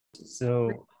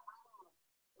So,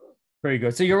 very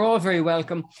good. So you're all very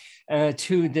welcome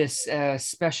to this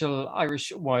special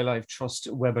Irish Wildlife Trust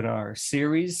webinar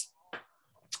series,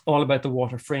 all about the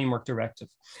Water Framework Directive.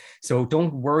 So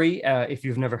don't worry if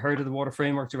you've never heard of the Water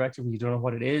Framework Directive, you don't know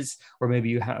what it is, or maybe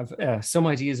you have some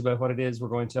ideas about what it is. We're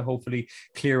going to hopefully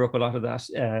clear up a lot of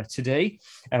that today.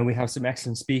 And we have some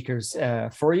excellent speakers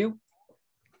for you.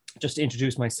 Just to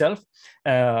introduce myself,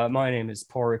 my name is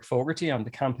Pádraig Fogarty. I'm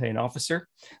the campaign officer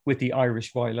with the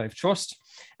Irish Wildlife Trust,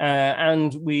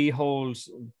 and we hold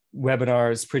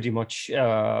webinars pretty much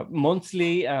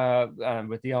monthly,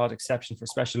 with the odd exception for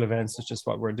special events, such as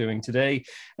what we're doing today.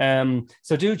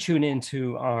 So do tune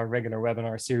into our regular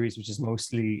webinar series, which is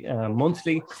mostly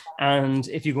monthly. And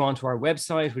if you go onto our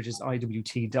website, which is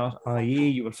iwt.ie,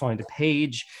 you will find a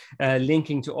page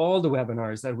linking to all the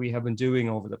webinars that we have been doing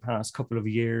over the past couple of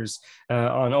years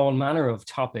on all manner of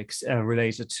topics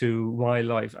related to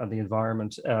wildlife and the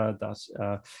environment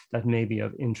that may be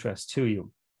of interest to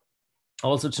you.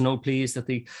 Also to note, please, that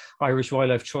the Irish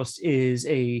Wildlife Trust is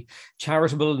a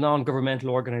charitable,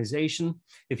 non-governmental organisation.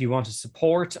 If you want to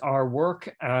support our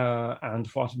work and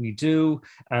what we do,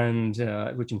 and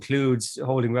which includes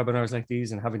holding webinars like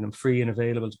these and having them free and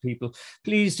available to people,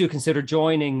 please do consider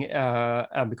joining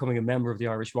and becoming a member of the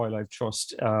Irish Wildlife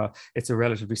Trust. It's a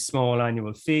relatively small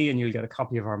annual fee, and you'll get a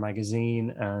copy of our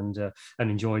magazine and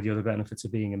enjoy the other benefits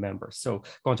of being a member. So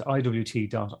go on to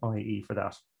iwt.ie for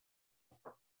that.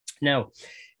 Now,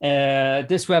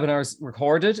 this webinar is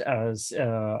recorded, as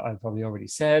I've probably already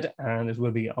said, and it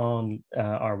will be on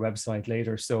our website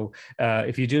later. So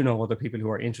if you do know other people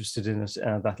who are interested in it,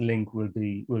 that link will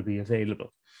be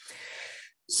available.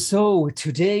 So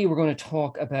today we're going to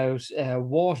talk about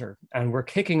water, and we're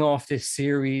kicking off this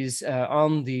series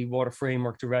on the Water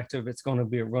Framework Directive.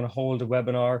 We're going to hold a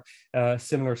webinar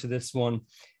similar to this one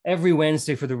every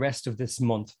Wednesday for the rest of this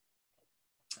month.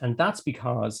 And that's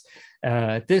because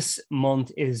this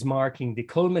month is marking the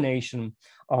culmination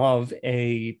of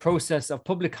a process of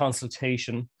public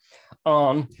consultation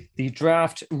on the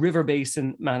draft River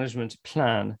Basin Management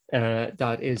Plan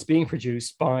that is being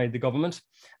produced by the government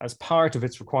as part of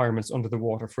its requirements under the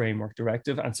Water Framework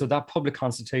Directive. And so that public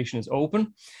consultation is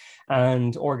open,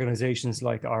 and organizations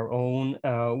like our own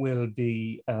will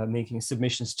be making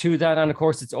submissions to that. And of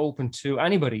course, it's open to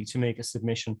anybody to make a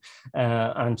submission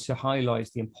and to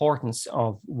highlight the importance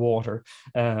of water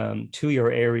to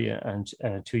your area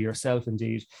and to yourself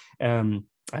indeed,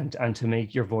 and to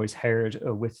make your voice heard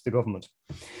with the government.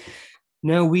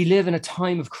 Now, we live in a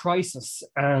time of crisis,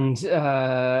 and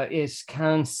it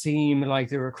can seem like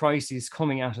there are crises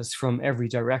coming at us from every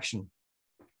direction.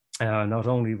 Not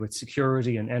only with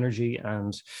security and energy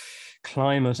and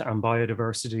climate and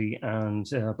biodiversity,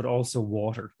 but also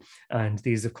water. And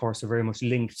these, of course, are very much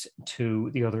linked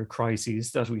to the other crises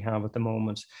that we have at the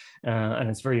moment. And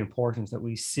it's very important that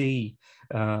we see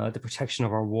the protection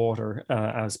of our water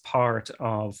as part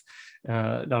of,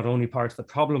 not only part of the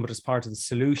problem, but as part of the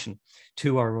solution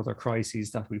to our other crises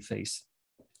that we face.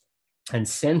 And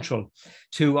central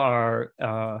to our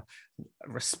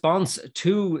response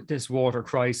to this water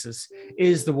crisis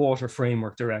is the Water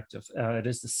Framework Directive. It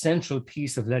is the central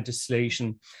piece of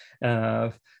legislation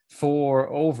for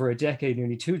over a decade,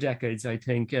 nearly 2 decades, I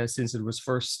think, since it was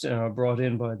first brought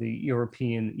in by the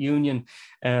European Union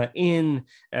in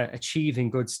achieving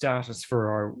good status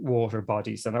for our water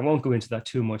bodies. And I won't go into that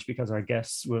too much because our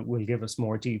guests will give us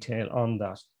more detail on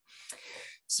that.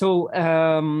 So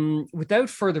without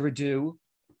further ado,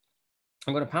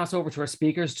 I'm going to pass over to our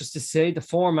speakers just to say the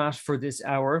format for this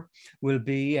hour will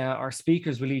be our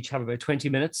speakers will each have about 20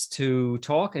 minutes to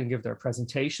talk and give their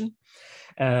presentation.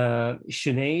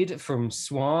 Sinead from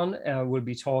SWAN will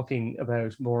be talking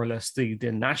about more or less the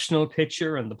national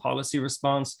picture and the policy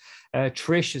response.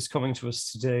 Trish is coming to us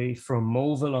today from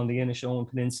Moville on the Inishowen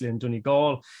Peninsula in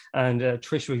Donegal, and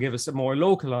Trish will give us a more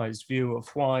localized view of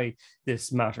why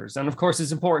this matters. And of course,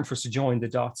 it's important for us to join the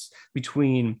dots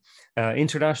between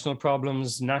international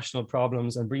problems, national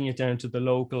problems, and bring it down to the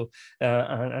local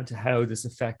and to how this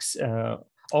affects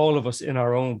all of us in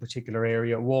our own particular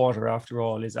area. Water, after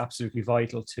all, is absolutely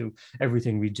vital to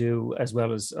everything we do, as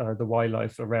well as the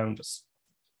wildlife around us.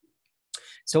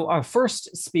 So our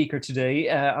first speaker today,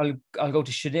 I'll go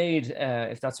to Sinead,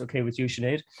 if that's okay with you,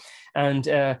 Sinead. And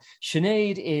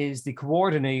Sinead is the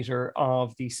coordinator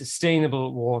of the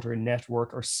Sustainable Water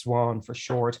Network, or SWAN for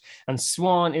short. And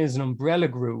SWAN is an umbrella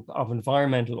group of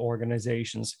environmental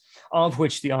organizations, of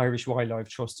which the Irish Wildlife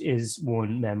Trust is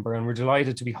one member. And we're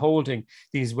delighted to be holding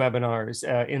these webinars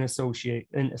in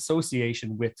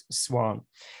association with SWAN.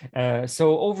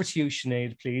 So over to you,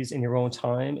 Sinead, please, in your own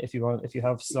time. If you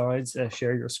have slides,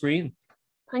 share your screen.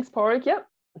 Thanks, Pádraig. Yeah,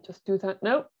 I'll just do that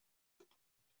now.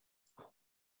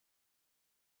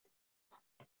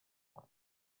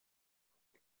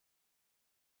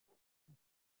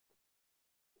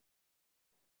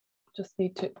 Just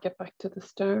need to get back to the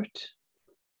start.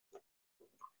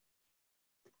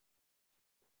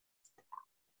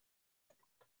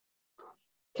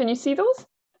 Can you see those?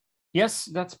 Yes,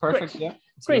 that's perfect. Great. Yeah.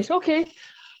 Great. Okay.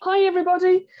 Hi,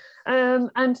 everybody,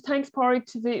 and thanks,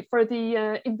 Pádraig, for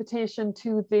the invitation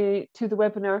to the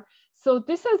webinar. So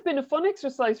this has been a fun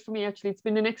exercise for me. Actually, it's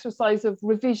been an exercise of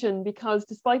revision, because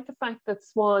despite the fact that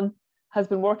SWAN has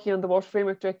been working on the Water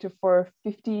Framework Directive for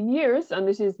 15 years, and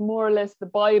it is more or less the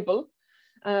Bible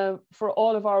for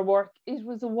all of our work, it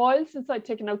was a while since I'd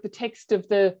taken out the text of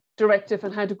the directive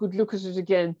and had a good look at it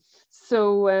again.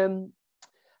 So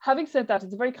having said that,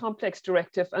 it's a very complex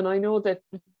directive, and I know that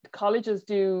colleges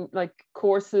do like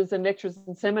courses and lectures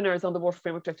and seminars on the Water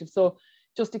Framework Directive. So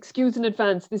just excuse in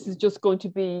advance, this is just going to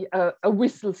be a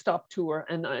whistle-stop tour,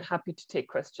 and I'm happy to take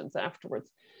questions afterwards.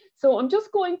 So I'm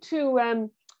just going to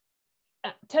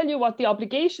tell you what the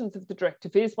obligations of the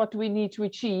directive is, what do we need to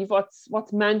achieve,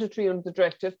 what's mandatory under the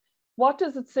directive, what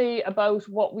does it say about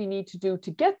what we need to do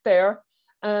to get there,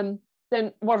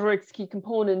 then what are its key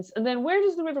components, and then where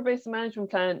does the River Basin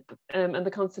Management Plan and the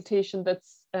consultation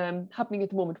that's happening at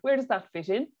the moment, where does that fit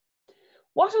in?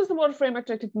 What has the Water Framework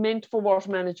Directive meant for water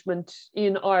management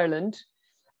in Ireland?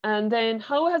 And then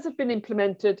how has it been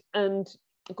implemented? And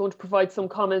I'm going to provide some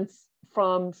comments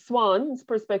from SWAN's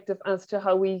perspective as to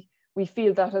how we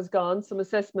feel that has gone, some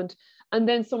assessment, and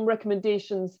then some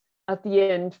recommendations at the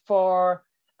end for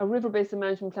a River Basin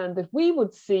Management Plan that we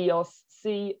would see us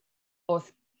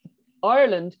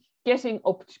Ireland getting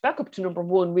back up to number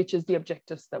one, which is the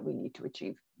objectives that we need to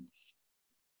achieve.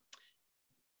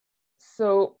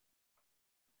 So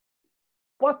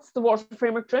what's the Water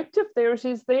Framework Directive? There it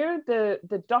is there,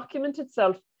 the document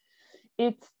itself.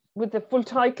 It's with the full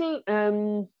title,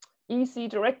 EC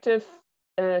Directive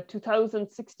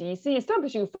 2060 EC,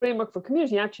 establishing a framework for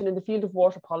community action in the field of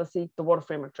water policy, the Water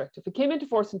Framework Directive. It came into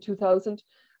force in 2000.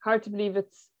 Hard to believe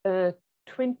it's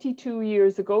 22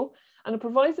 years ago. And it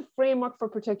provides a framework for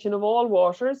protection of all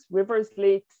waters, rivers,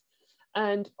 lakes,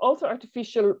 and also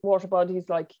artificial water bodies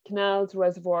like canals,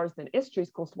 reservoirs, then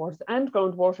estuaries, coastal waters, and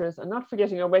groundwaters, and not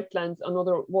forgetting our wetlands and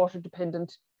other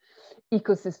water-dependent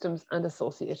ecosystems and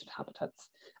associated habitats.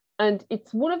 And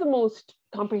it's one of the most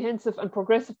comprehensive and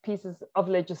progressive pieces of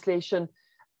legislation.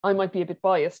 I might be a bit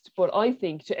biased, but I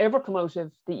think to ever come out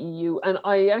of the EU, and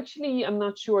I actually am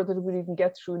not sure that it would even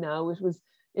get through now.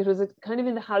 It was a kind of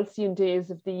in the halcyon days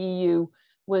of the EU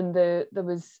when there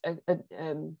was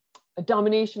a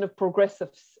domination of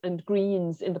progressives and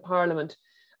Greens in the Parliament.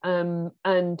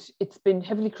 And it's been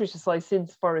heavily criticised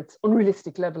since for its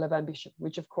unrealistic level of ambition,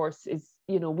 which of course is,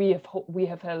 you know, we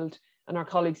have held, and our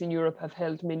colleagues in Europe have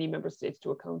held many member states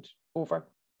to account over.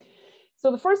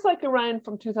 So the first cycle ran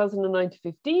from 2009 to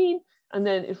 15, and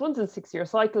then it runs in 6-year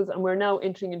cycles, and we're now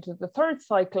entering into the third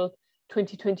cycle,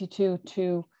 2022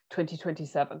 to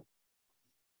 2027.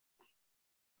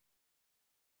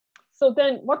 So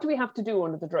then what do we have to do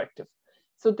under the directive?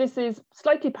 So this is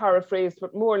slightly paraphrased,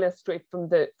 but more or less straight from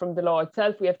the law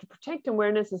itself. We have to protect and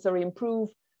where necessary improve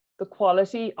the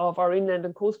quality of our inland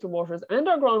and coastal waters and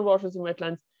our groundwaters and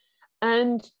wetlands.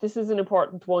 And this is an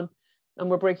important one, and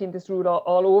we're breaking this rule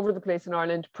all over the place in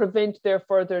Ireland, prevent their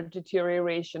further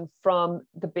deterioration from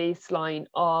the baseline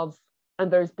of, and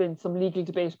there's been some legal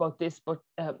debate about this, but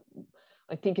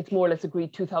I think it's more or less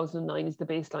agreed 2009 is the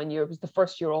baseline year. It was the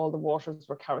first year all the waters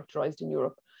were characterized in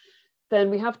Europe. Then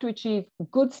we have to achieve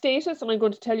good status, and I'm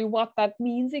going to tell you what that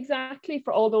means exactly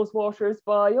for all those waters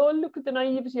by, oh, look at the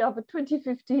naivety of it,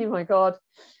 2015, my God.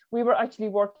 We were actually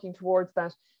working towards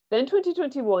that. Then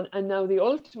 2021, and now the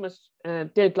ultimate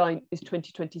deadline is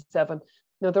 2027.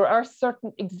 Now, there are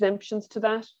certain exemptions to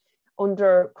that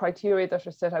under criteria that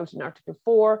are set out in Article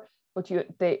 4, but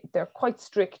they're quite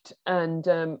strict, and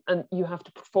you have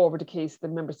to put forward a case. The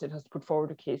member state has to put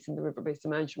forward a case in the River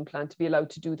Basin Management Plan to be allowed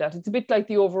to do that. It's a bit like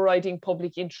the overriding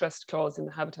public interest clause in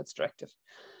the Habitats Directive.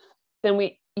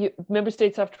 Then member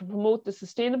states have to promote the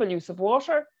sustainable use of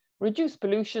water, reduce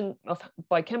pollution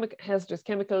by hazardous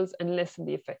chemicals, and lessen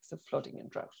the effects of flooding and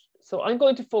drought. So I'm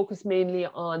going to focus mainly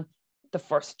on the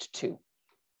first two.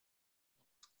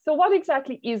 So what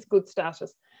exactly is good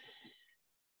status?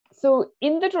 So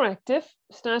in the directive,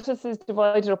 status is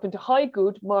divided up into high,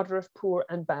 good, moderate, poor,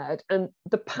 and bad. And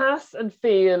the pass and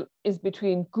fail is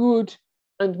between good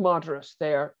and moderate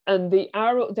there. And the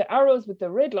arrows with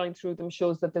the red line through them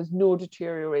shows that there's no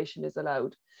deterioration is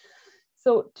allowed.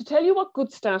 So to tell you what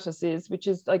good status is, which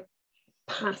is like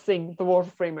passing the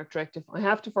Water Framework Directive, I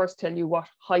have to first tell you what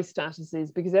high status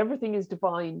is, because everything is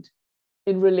defined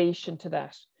in relation to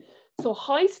that. So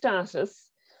high status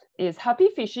is happy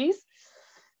fishies.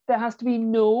 There has to be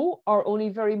no or only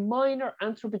very minor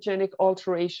anthropogenic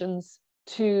alterations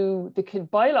to the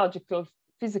biological,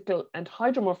 physical, and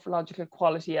hydromorphological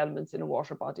quality elements in a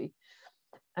water body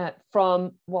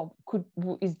from what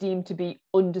is deemed to be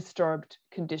undisturbed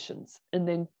conditions. And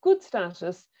then good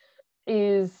status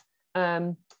is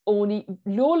only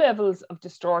low levels of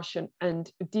distortion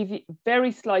and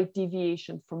very slight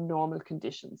deviation from normal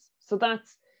conditions. So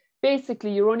that's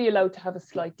basically, you're only allowed to have a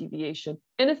slight deviation.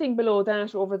 Anything below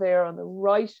that over there on the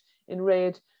right in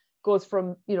red goes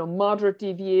from, you know, moderate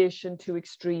deviation to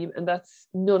extreme, and that's,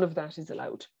 none of that is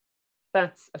allowed.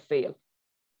 That's a fail.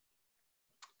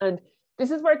 And this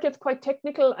is where it gets quite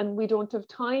technical and we don't have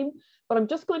time, but I'm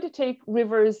just going to take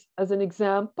rivers as an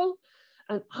example.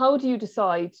 And how do you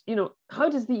decide, you know, how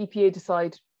does the EPA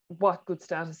decide what good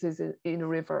status is in a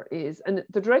river is? And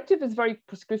the directive is very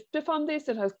prescriptive on this.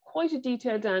 It has quite a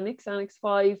detailed annex, Annex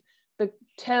 5, that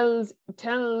tells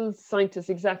scientists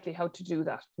exactly how to do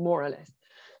that, more or less.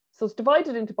 So it's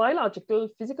divided into biological,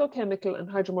 physicochemical, and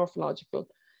hydromorphological.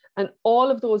 And all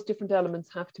of those different elements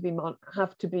have to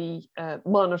be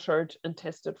monitored and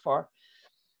tested for.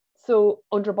 So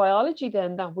under biology,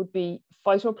 then that would be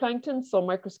phytoplankton, so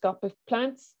microscopic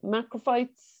plants,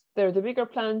 macrophytes, they're the bigger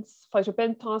plants,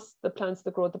 phytobenthos, the plants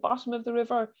that grow at the bottom of the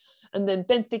river, and then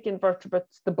benthic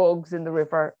invertebrates, the bugs in the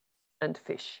river, and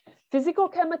fish.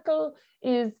 Physicochemical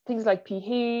is things like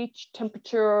pH,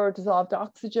 temperature, dissolved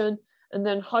oxygen, and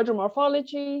then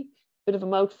hydromorphology, bit of a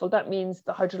mouthful, that means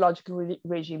the hydrological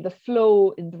regime, the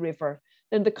flow in the river,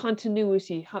 then the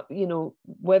continuity, how, you know,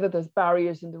 whether there's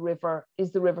barriers in the river,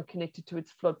 is the river connected to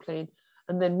its floodplain,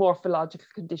 and then morphological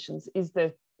conditions, is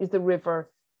the river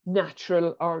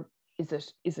natural or is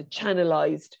it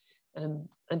channelized, and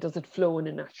does it flow in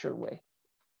a natural way?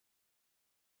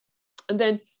 And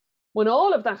then when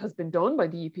all of that has been done by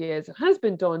the EPA, as it has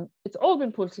been done, it's all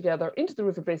been pulled together into the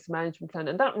River Basin Management Plan,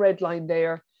 and that red line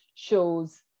there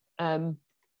shows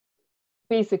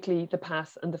basically the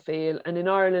pass and the fail. And in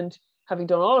Ireland, having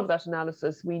done all of that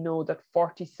analysis, we know that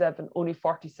only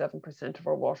 47% of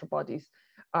our water bodies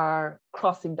are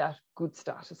crossing that good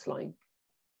status line.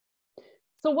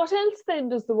 So what else then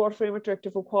does the Water Framework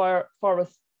Directive require for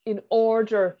us in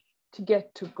order to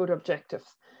get to good objectives?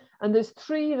 And there's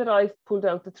three that I've pulled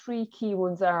out. The three key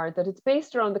ones are that it's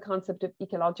based around the concept of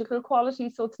ecological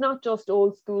quality. So it's not just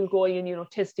old school going and, you know,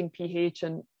 testing pH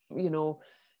and, you know,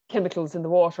 chemicals in the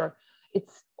water.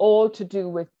 It's all to do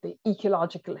with the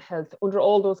ecological health under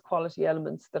all those quality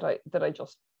elements that I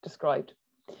just described.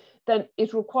 Then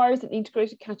it requires an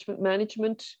integrated catchment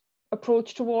management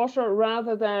approach to water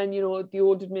rather than, you know, the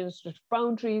old administrative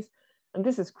boundaries. And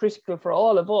this is critical for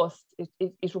all of us.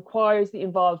 It requires the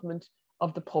involvement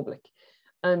of the public.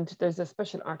 And there's a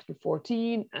special Article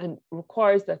 14 and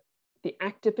requires that the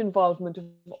active involvement of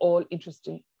all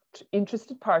interested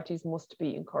parties must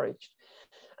be encouraged.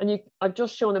 And I've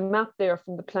just shown a map there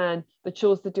from the plan that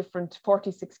shows the different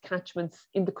 46 catchments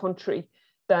in the country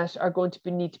that are going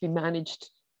to need to be managed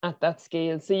at that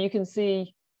scale. So you can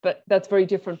see that that's very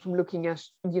different from looking at,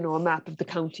 you know, a map of the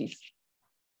counties.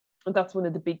 And that's one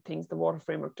of the big things the Water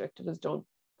Framework Directive has done.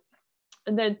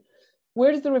 And then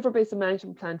where does the River Basin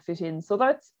Management Plan fit in? So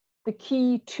that's the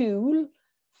key tool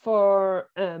for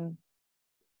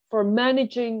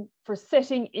managing, for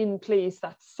setting in place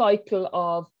that cycle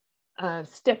of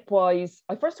stepwise.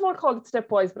 I first of all called it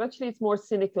stepwise, but actually it's more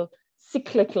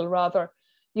cyclical rather.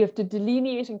 You have to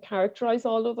delineate and characterize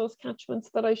all of those catchments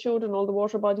that I showed and all the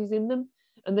water bodies in them,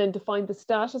 and then define the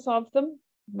status of them,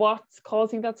 what's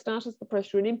causing that status, the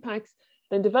pressure and impacts,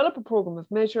 then develop a program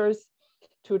of measures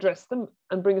to address them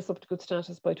and bring us up to good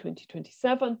status by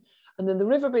 2027. And then the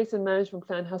River Basin Management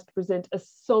Plan has to present a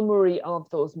summary of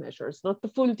those measures, not the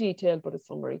full detail, but a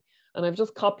summary. And I've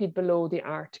just copied below the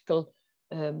article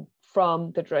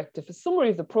from the directive, a summary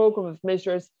of the program of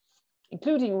measures,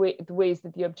 including the ways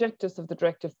that the objectives of the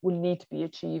directive will need to be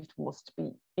achieved, must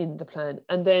be in the plan.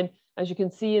 And then, as you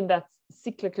can see in that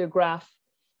cyclical graph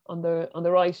on the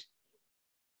right,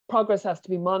 progress has to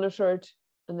be monitored.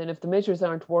 And then if the measures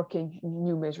aren't working,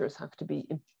 new measures have to be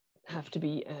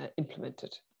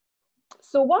implemented.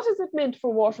 So what has it meant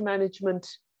for water management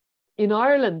in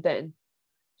Ireland then?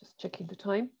 Just checking the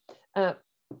time.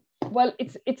 Well,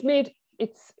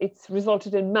 it's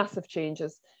resulted in massive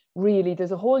changes. Really,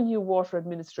 there's a whole new water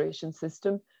administration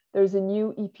system. There's a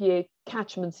new EPA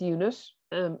catchments unit,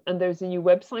 and there's a new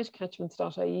website,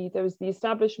 catchments.ie. There's the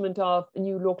establishment of a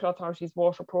new local authorities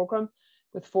water programme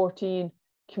with 14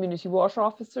 community water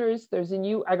officers. There's a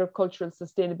new agricultural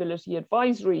sustainability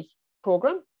advisory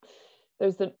program.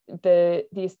 There's the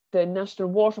National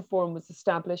Water Forum was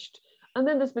established. And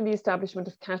then there's been the establishment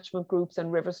of catchment groups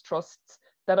and rivers trusts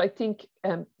that I think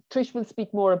Trish will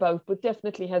speak more about, but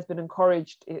definitely has been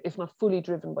encouraged, if not fully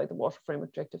driven, by the Water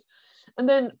Framework Directive. And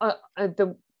then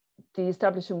the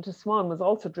establishment of SWAN was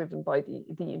also driven by the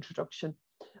introduction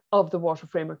of the Water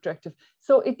Framework Directive.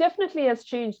 So it definitely has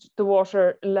changed the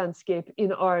water landscape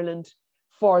in Ireland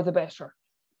for the better.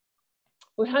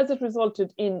 But has it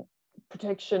resulted in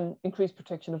increased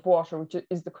protection of water, which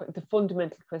is the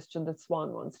fundamental question that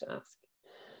SWAN wants to ask?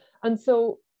 And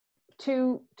so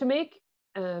to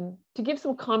give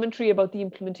some commentary about the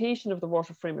implementation of the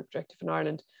Water Framework Directive in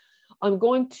Ireland, I'm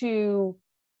going to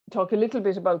talk a little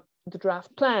bit about the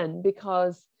draft plan,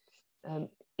 because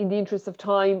in the interest of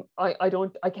time, I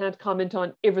can't comment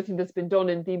on everything that's been done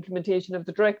in the implementation of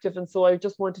the directive. And so I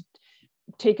just want to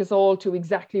take us all to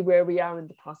exactly where we are in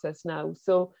the process now.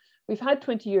 So we've had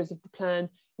 20 years of the plan.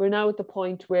 We're now at the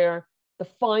point where the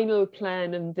final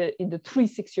plan in the 3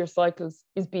 6-year cycles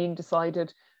is being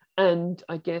decided. And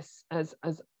I guess as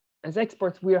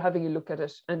experts, we're having a look at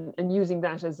it and using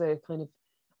that as a kind of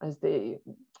as the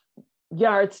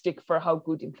yardstick for how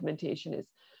good implementation is.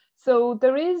 So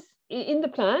there is in the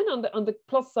plan on the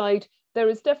plus side, there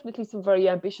is definitely some very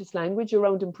ambitious language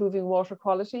around improving water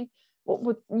quality.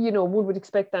 One would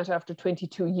expect that after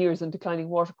 22 years and declining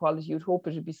water quality, you'd hope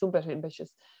it would be some better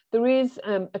ambitious. There is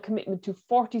a commitment to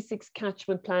 46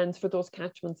 catchment plans for those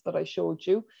catchments that I showed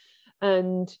you.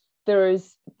 And there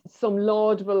is some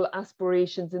laudable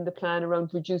aspirations in the plan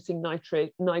around reducing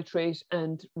nitrate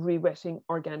and re-wetting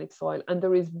organic soil. And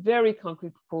there is very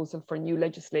concrete proposal for new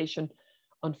legislation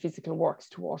on physical works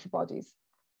to water bodies.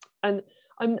 And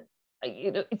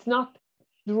it's not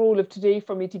the role of today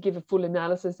for me to give a full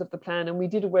analysis of the plan, and we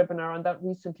did a webinar on that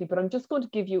recently, but I'm just going to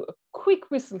give you a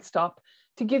quick whistle stop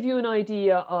to give you an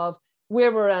idea of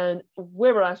where we're at and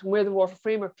where the Water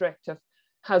Framework Directive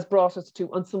has brought us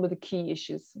to on some of the key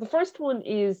issues. The first one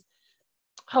is,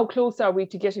 how close are we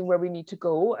to getting where we need to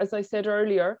go? As I said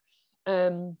earlier,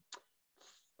 47%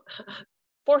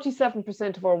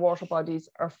 of our water bodies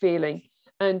are failing,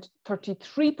 and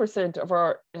 33% of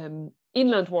our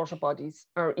inland water bodies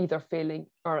are either failing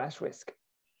or at risk.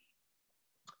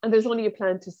 And there's only a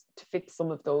plan to fix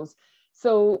some of those.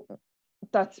 So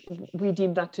we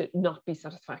deem that to not be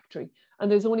satisfactory.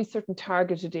 And there's only certain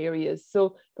targeted areas.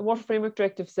 So the Water Framework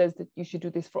Directive says that you should do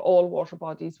this for all water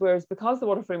bodies, whereas because the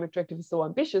Water Framework Directive is so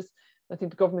ambitious, I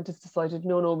think the government has decided,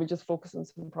 no, we'll just focus on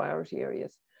some priority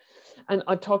areas. And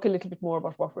I'll talk a little bit more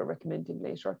about what we're recommending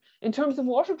later. In terms of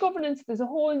water governance, there's a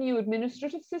whole new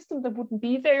administrative system that wouldn't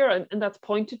be there, and that's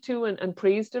pointed to and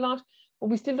praised a lot, but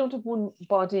we still don't have one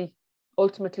body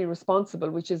ultimately responsible,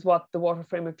 which is what the Water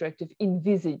Framework Directive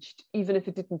envisaged, even if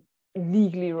it didn't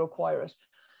legally require it.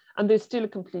 And there's still a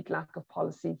complete lack of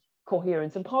policy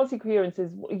coherence. And policy coherence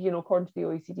is, according to the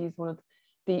OECD, is one of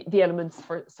the elements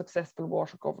for successful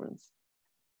water governance.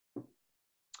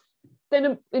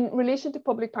 Then in relation to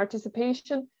public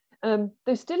participation,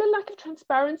 there's still a lack of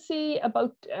transparency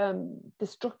about the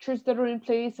structures that are in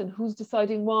place and who's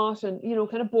deciding what, and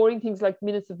kind of boring things like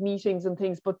minutes of meetings and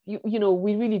things. But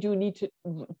we really do need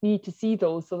to see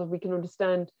those so that we can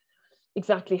understand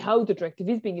exactly how the directive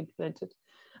is being implemented.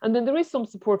 And then there is some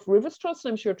support for Rivers Trust,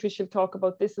 and I'm sure Trish will talk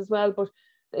about this as well. But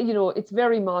it's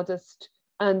very modest.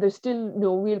 And there's still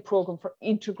no real program for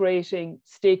integrating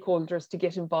stakeholders to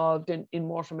get involved in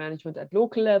water management at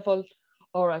local level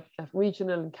or at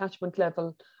regional and catchment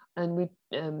level. And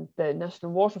the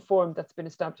National Water Forum that's been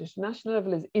established at national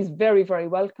level is very, very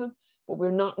welcome, but we're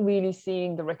not really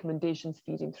seeing the recommendations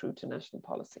feeding through to national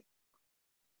policy.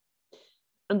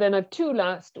 And then I have two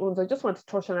last ones. I just want to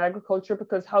touch on agriculture,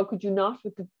 because how could you not,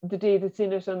 with the day that's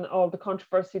in it and all the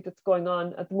controversy that's going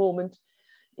on at the moment?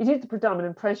 It is the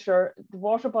predominant pressure. The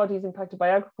water bodies impacted by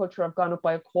agriculture have gone up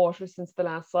by 1/4 since the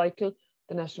last cycle.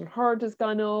 The national herd has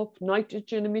gone up,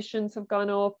 nitrogen emissions have gone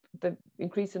up. The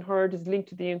increase in herd is linked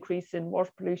to the increase in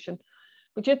water pollution.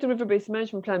 But yet the river-based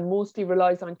management plan mostly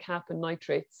relies on CAP and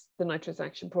nitrates, the Nitrates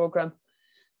Action Programme.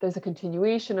 There's a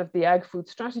continuation of the ag-food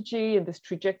strategy and this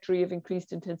trajectory of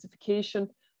increased intensification.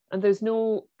 And there's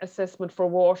no assessment for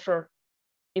water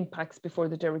impacts before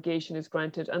the derogation is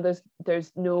granted. And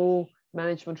there's no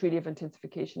management really of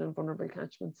intensification and vulnerable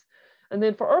catchments. And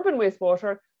then for urban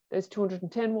wastewater, there's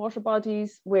 210 water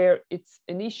bodies where it's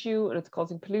an issue and it's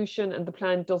causing pollution, and the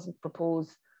plan doesn't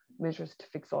propose measures to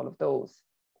fix all of those.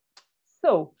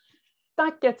 So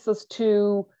that gets us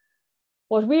to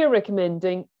what we are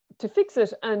recommending to fix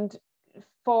it. And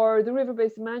for the River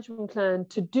Basin Management Plan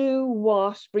to do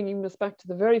what, bringing us back to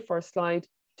the very first slide,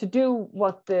 to do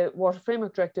what the Water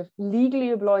Framework Directive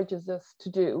legally obliges us to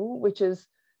do, which is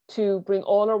to bring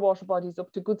all our water bodies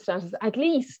up to good status, at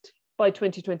least by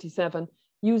 2027,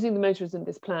 using the measures in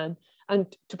this plan,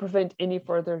 and to prevent any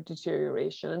further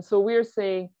deterioration. And so we're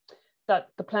saying that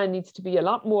the plan needs to be a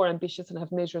lot more ambitious and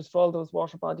have measures for all those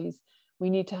water bodies. We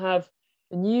need to have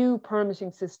a new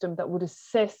permitting system that would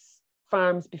assess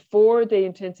farms before they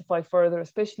intensify further,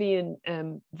 especially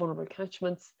in vulnerable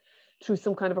catchments, through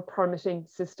some kind of a permitting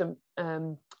system,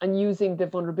 and using the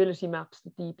vulnerability maps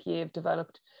that the EPA have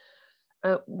developed.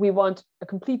 We want a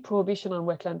complete prohibition on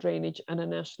wetland drainage and a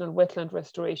national wetland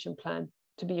restoration plan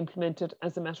to be implemented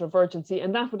as a matter of urgency.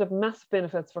 And that would have massive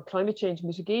benefits for climate change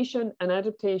mitigation and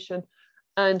adaptation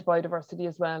and biodiversity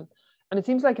as well. And it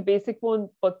seems like a basic one,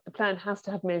 but the plan has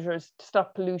to have measures to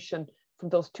stop pollution from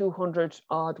those 200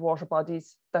 odd water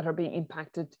bodies that are being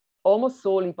impacted almost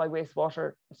solely by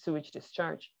wastewater sewage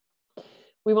discharge.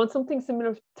 We want something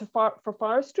similar to for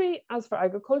forestry as for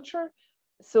agriculture.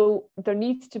 So there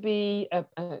needs to be a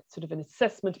sort of an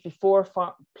assessment before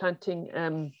planting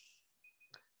and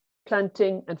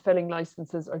felling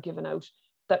licenses are given out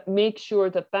that makes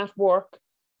sure that that work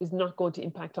is not going to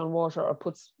impact on water or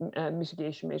puts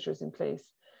mitigation measures in place.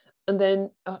 And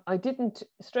then I didn't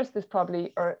stress this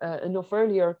probably enough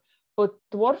earlier, but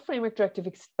the Water Framework Directive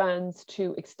extends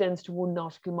to 1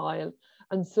 nautical mile.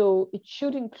 And so it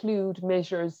should include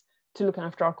measures to look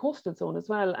after our coastal zone as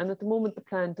well. And at the moment, the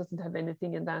plan doesn't have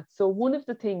anything in that. So one of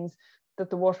the things that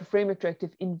the Water Framework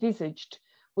Directive envisaged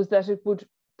was that it would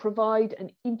provide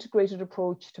an integrated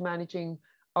approach to managing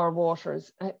our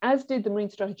waters, as did the Marine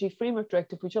Strategy Framework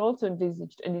Directive, which also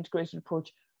envisaged an integrated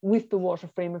approach with the Water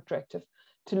Framework Directive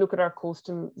to look at our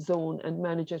coastal zone and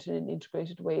manage it in an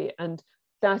integrated way. And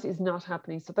that is not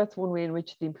happening. So that's one way in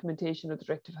which the implementation of the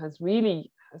directive has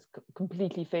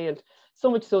completely failed,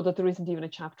 so much so that there isn't even a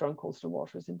chapter on coastal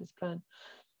waters in this plan.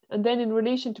 And then in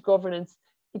relation to governance,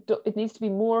 it needs to be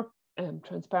more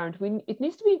transparent. It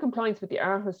needs to be in compliance with the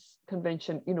Aarhus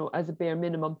Convention, as a bare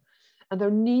minimum. And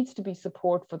there needs to be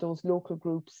support for those local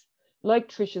groups like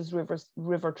Trish's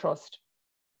River Trust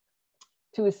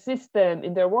to assist them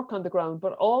in their work on the ground,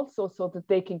 but also so that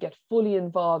they can get fully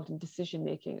involved in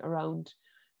decision-making around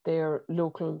their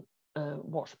local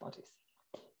water bodies.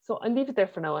 So I'll leave it there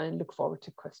for now and look forward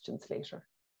to questions later.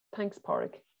 Thanks,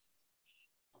 Pádraig.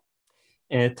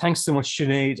 Thanks so much,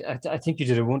 Sinead. I think you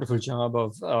did a wonderful job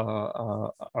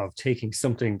of taking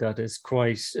something that is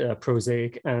quite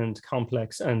prosaic and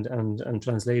complex and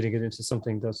translating it into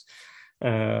something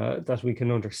that we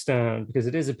can understand, because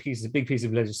it is a big piece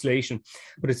of legislation,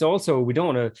 but it's also, we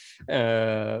don't want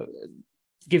to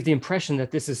give the impression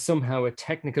that this is somehow a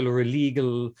technical or a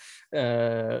legal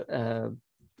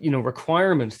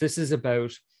requirement. This is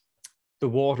about the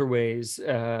waterways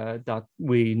that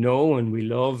we know and we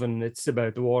love, and it's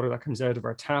about the water that comes out of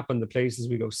our tap and the places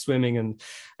we go swimming and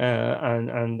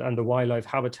the wildlife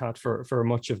habitat for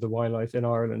much of the wildlife in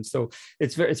Ireland. So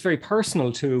it's very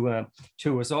personal to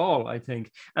us all, I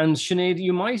think. And Sinead,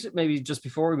 you might maybe, just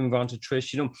before we move on to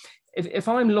Trish, if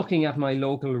I'm looking at my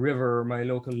local river or my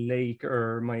local lake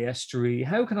or my estuary,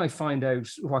 how can I find out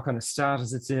what kind of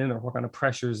status it's in or what kind of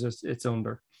pressures it's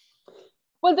under?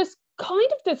 Well, there's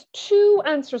two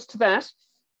answers to that.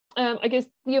 I guess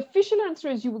the official answer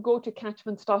is you would go to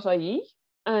catchments.ie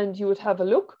and you would have a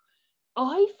look.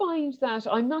 I find that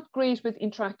I'm not great with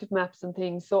interactive maps and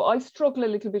things, so I struggle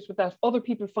a little bit with that. Other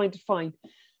people find it fine.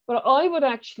 But I would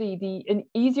actually, an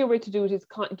easier way to do it is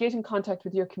get in contact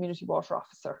with your community water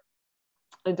officer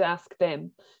and ask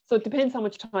them. So it depends how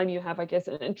much time you have, I guess.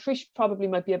 And Trish probably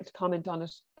might be able to comment on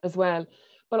it as well.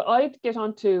 But I'd get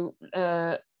onto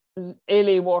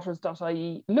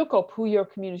lawaters.ie, look up who your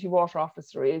community water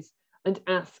officer is and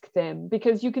ask them,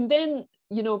 because you can then,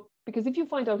 because if you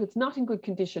find out it's not in good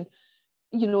condition,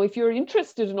 if you're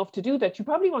interested enough to do that, you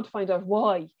probably want to find out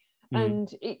why.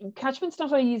 And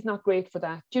catchments.ie is not great for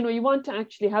that. You want to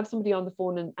actually have somebody on the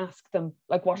phone and ask them,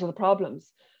 like, what are the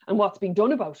problems and what's being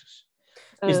done about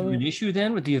it. Is there an issue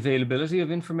then with the availability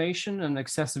of information and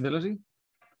accessibility?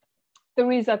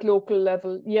 There is at local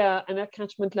level, yeah, and at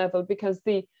catchment level, because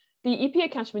the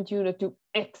EPA catchment unit do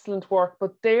excellent work,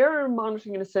 but their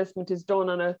monitoring and assessment is done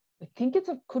on I think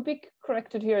could be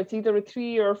corrected here, it's either a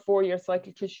 3-year or 4-year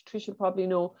cycle. Trish will probably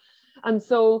know. And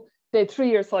so the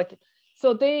 3-year cycle.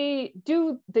 So they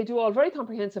do all very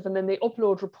comprehensive, and then they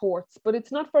upload reports, but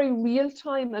it's not very real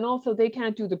time. And also they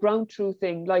can't do the ground truth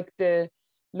thing like the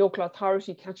local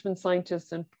authority catchment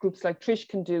scientists and groups like Trish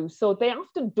can do. So they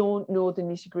often don't know the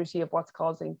nitty-gritty of what's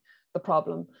causing the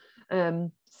problem.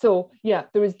 So yeah,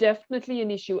 there is definitely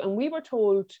an issue. And we were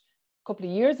told a couple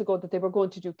of years ago that they were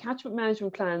going to do catchment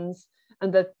management plans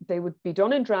and that they would be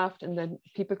done in draft and then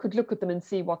people could look at them and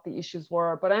see what the issues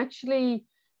were. But actually,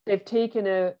 they've taken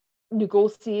a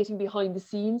negotiating behind the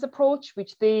scenes approach,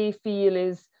 which they feel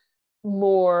is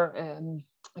more,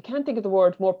 I can't think of the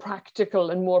word, more practical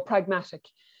and more pragmatic.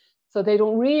 So they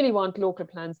don't really want local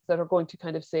plans that are going to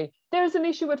kind of say, there's an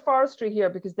issue with forestry here,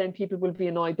 because then people will be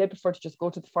annoyed. They prefer to just go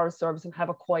to the Forest Service and have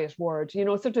a quiet word, you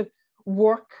know, sort of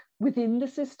work within the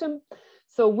system.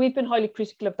 So we've been highly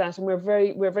critical of that, and we're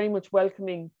very much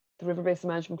welcoming the River Basin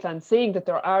Management Plan, saying that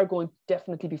there are going to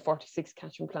definitely be 46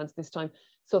 catchment plans this time.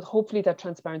 So hopefully that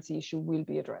transparency issue will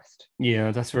be addressed.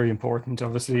 Yeah, that's very important.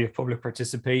 Obviously, if public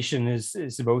participation is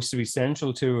supposed to be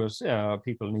central to it,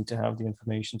 people need to have the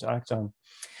information to act on.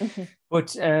 Mm-hmm. But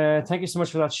thank you so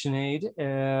much for that, Sinead.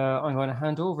 I'm going to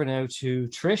hand over now to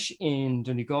Trish in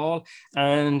Donegal.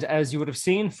 And as you would have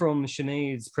seen from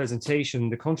Sinead's presentation,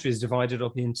 the country is divided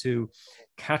up into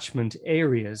catchment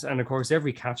areas. And of course,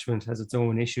 every catchment has its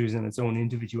own issues and its own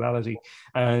individuality.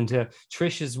 And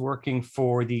Trish is working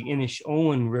for the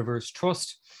Inishowen Rivers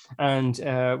Trust and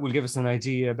will give us an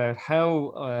idea about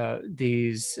how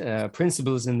these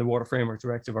principles in the Water Framework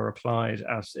Directive are applied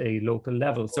at a local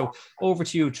level. So over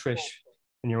to you, Trish,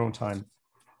 in your own time.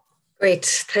 Great.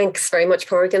 Thanks very much,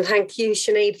 Porg. And thank you,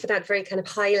 Sinead, for that very kind of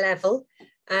high level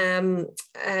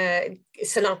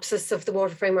synopsis of the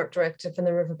Water Framework Directive and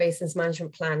the River Basins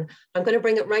Management Plan. I'm going to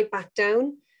bring it right back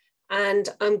down, and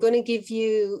I'm going to give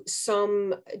you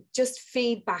some just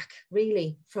feedback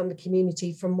really from the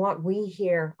community, from what we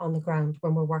hear on the ground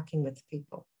when we're working with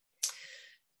people.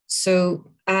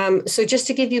 So just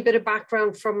to give you a bit of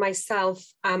background from myself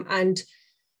and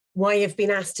why I've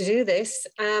been asked to do this,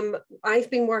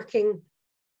 I've been working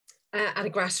at a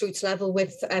grassroots level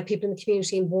with people in the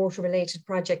community in water-related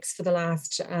projects for the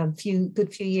last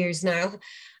good few years now.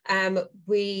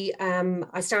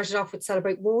 I started off with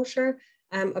Celebrate Water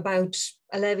about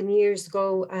 11 years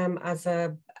ago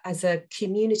as a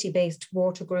community-based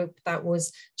water group that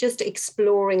was just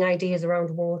exploring ideas around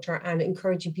water and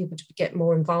encouraging people to get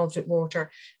more involved with water.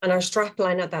 And our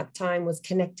strapline at that time was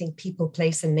connecting people,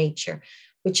 place, and nature,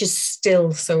 which is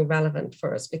still so relevant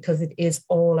for us because it is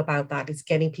all about that. It's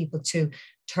getting people to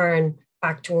turn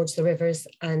back towards the rivers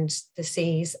and the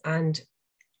seas and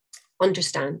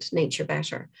understand nature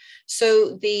better.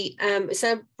 So the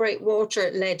Celebrate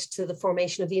Water led to the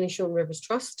formation of the Inishowen Rivers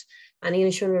Trust. And the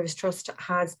Inishowen Rivers Trust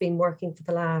has been working for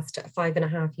the last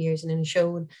 5.5 years in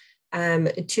Inishowen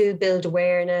to build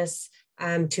awareness,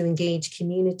 to engage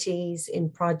communities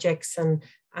in projects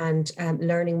and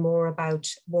learning more about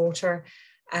water.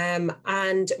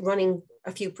 And running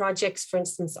a few projects, for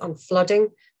instance, on flooding.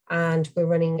 And we're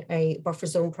running a buffer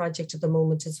zone project at the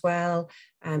moment as well,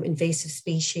 invasive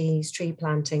species, tree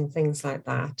planting, things like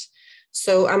that.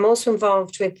 So I'm also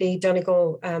involved with the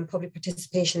Donegal Public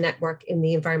Participation Network in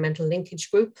the Environmental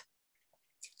Linkage Group.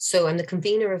 So I'm the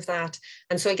convener of that.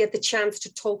 And so I get the chance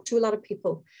to talk to a lot of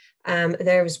people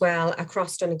there as well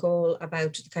across Donegal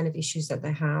about the kind of issues that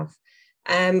they have.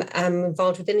 I'm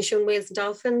involved with Inishowen Whales and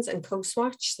Dolphins and Coast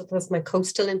Watch, so that's my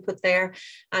coastal input there.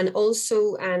 And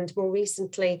also, and more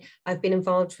recently, I've been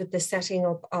involved with the setting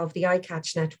up of the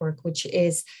iCatch network, which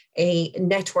is a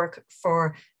network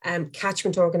for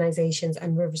catchment organisations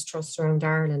and rivers trusts around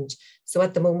Ireland. So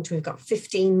at the moment, we've got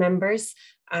 15 members,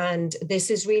 and this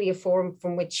is really a forum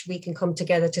from which we can come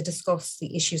together to discuss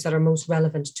the issues that are most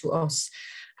relevant to us.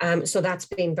 So that's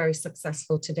been very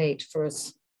successful to date for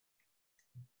us.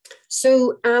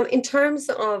 So in terms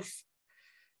of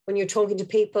when you're talking to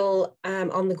people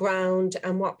on the ground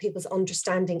and what people's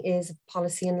understanding is of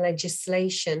policy and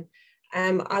legislation,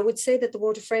 I would say that the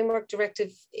Water Framework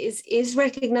Directive is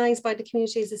recognised by the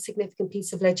community as a significant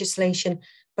piece of legislation,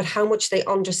 but how much they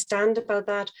understand about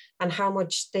that and how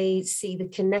much they see the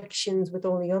connections with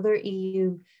all the other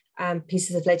EU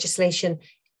pieces of legislation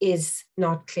is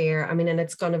not clear. I mean, and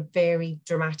it's going to vary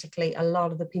dramatically. A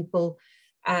lot of the people,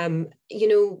 you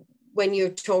know, when you're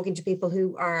talking to people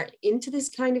who are into this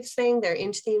kind of thing, they're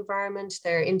into the environment,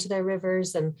 they're into their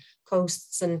rivers and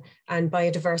coasts and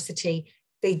biodiversity,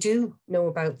 they do know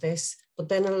about this, but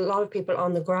then a lot of people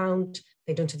on the ground,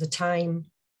 they don't have the time,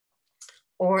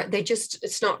 or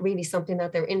it's not really something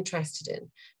that they're interested in.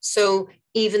 So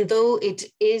even though it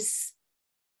is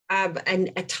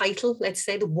a title, let's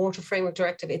say the Water Framework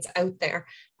Directive, it's out there,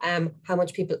 how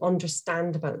much people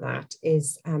understand about that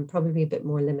is probably a bit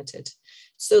more limited.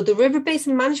 So the River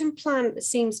Basin Management Plan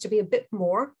seems to be a bit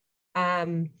more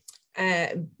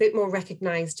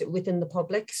recognised within the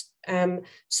public. And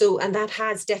that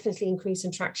has definitely increased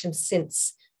in traction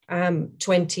since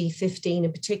 2015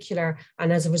 in particular,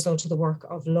 and as a result of the work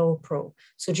of LawPro.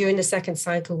 So during the second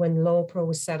cycle, when LawPro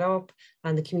was set up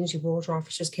and the community water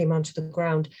officers came onto the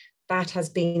ground, that has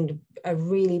been a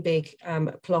really big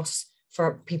plus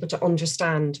for people to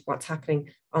understand what's happening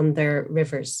on their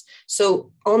rivers.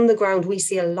 So on the ground, we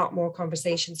see a lot more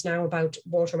conversations now about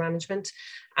water management,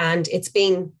 and it's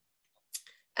been,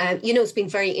 it's been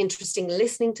very interesting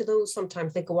listening to those.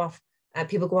 Sometimes they go off,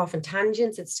 people go off on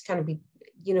tangents. It's kind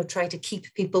of trying to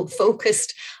keep people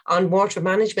focused on water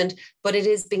management, but it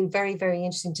has been very, very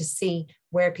interesting to see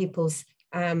where people's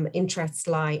interests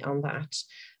lie on that.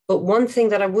 But one thing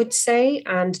that I would say,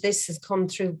 and this has come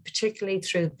through particularly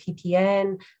through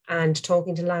PPN and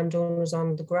talking to landowners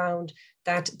on the ground,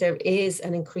 that there is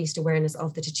an increased awareness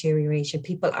of the deterioration.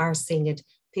 People are seeing it,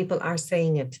 people are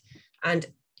saying it. And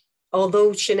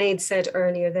although Sinead said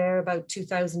earlier there about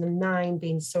 2009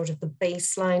 being sort of the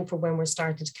baseline for when we're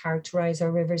starting to characterize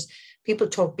our rivers, people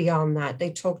talk beyond that.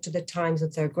 They talk to the times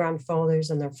of their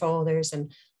grandfathers and their fathers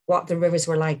and what the rivers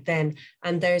were like then.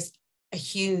 And there's a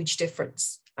huge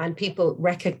difference. And people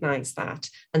recognize that.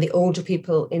 And the older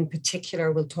people in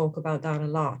particular will talk about that a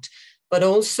lot. But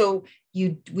also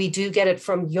we do get it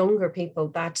from younger people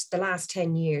that the last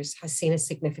 10 years has seen a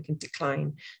significant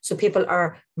decline. So people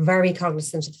are very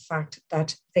cognizant of the fact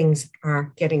that things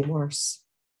are getting worse.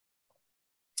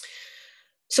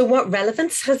 So what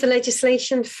relevance has the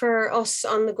legislation for us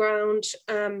on the ground?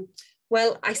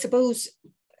 Well, I suppose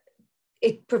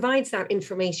it provides that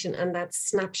information and that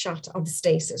snapshot of the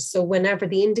status. So whenever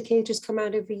the indicators come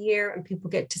out every year and people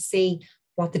get to see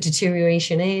what the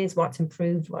deterioration is, what's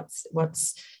improved,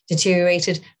 what's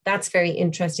deteriorated, that's very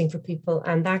interesting for people,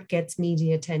 and that gets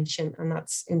media attention, and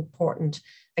that's important.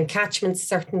 And catchment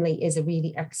certainly is a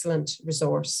really excellent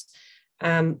resource.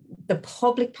 The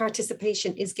public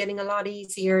participation is getting a lot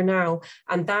easier now,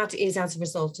 and that is as a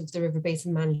result of the River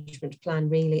Basin Management Plan,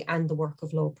 really, and the work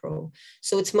of LawPro.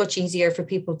 So it's much easier for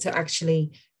people to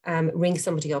actually ring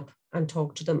somebody up and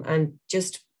talk to them. And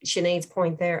just Sinead's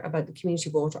point there about the community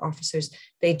water officers,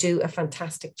 they do a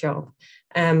fantastic job,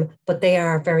 but they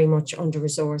are very much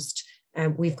under-resourced.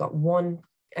 We've got one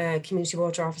community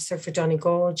water officer for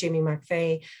Donegal, Jimmy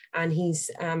McVeigh, and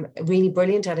he's really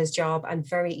brilliant at his job and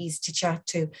very easy to chat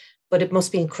to, but it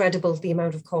must be incredible the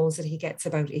amount of calls that he gets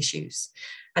about issues.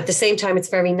 At the same time, it's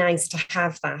very nice to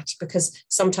have that, because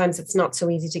sometimes it's not so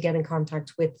easy to get in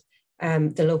contact with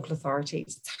the local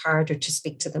authorities. It's harder to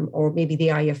speak to them, or maybe the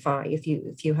IFI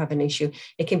if you have an issue.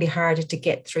 It can be harder to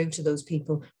get through to those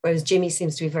people, whereas Jimmy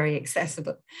seems to be very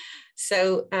accessible.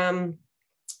 So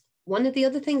one of the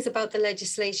other things about the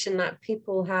legislation that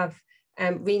people have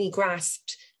really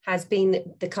grasped has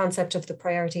been the concept of the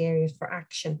priority areas for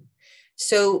action.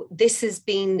 So this has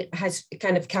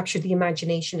kind of captured the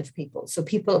imagination of people. So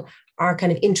people are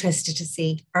kind of interested to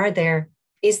see,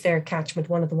 is their catchment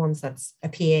one of the ones that's a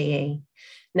PAA?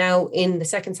 Now, in the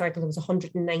second cycle, there was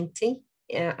 190,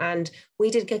 and we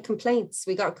did get complaints.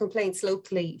 We got complaints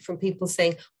locally from people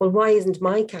saying, well, why isn't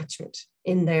my catchment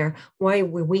in there? Why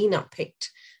were we not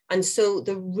picked? And so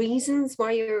the reasons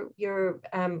why your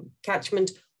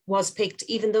catchment was picked,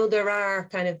 even though there are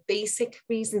kind of basic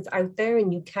reasons out there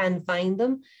and you can find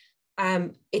them,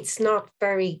 it's not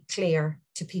very clear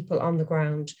to people on the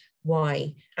ground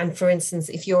why. And for instance,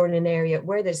 if you're in an area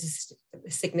where there's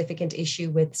a significant issue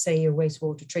with, say, your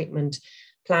wastewater treatment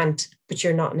plant, but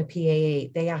you're not in a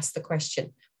PAA, they ask the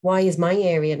question, why is my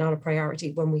area not a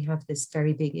priority when we have this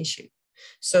very big issue?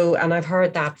 So, and I've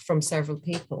heard that from several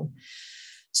people.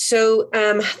 So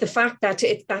the fact that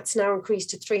that's now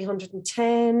increased to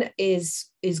 310 is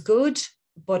good,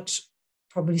 but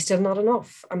probably still not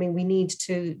enough. I mean, we need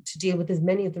to deal with as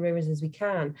many of the rivers as we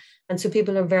can. And so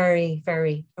people are very,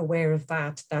 very aware of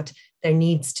that there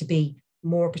needs to be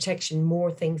more protection,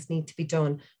 more things need to be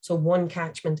done. So one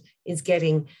catchment is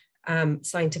getting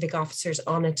scientific officers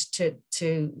on it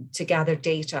to gather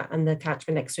data, and the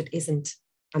catchment next to it isn't.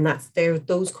 And that's there,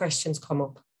 those questions come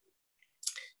up.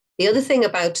 The other thing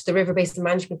about the River Basin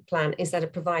Management Plan is that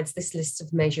it provides this list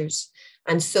of measures.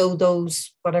 And so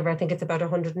those, whatever, I think it's about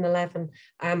 111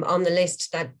 on the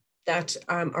list that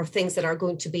are things that are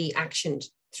going to be actioned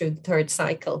through the third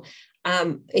cycle.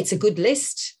 It's a good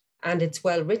list and it's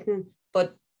well written,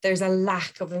 but there's a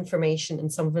lack of information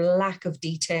and some lack of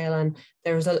detail, and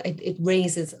it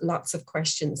raises lots of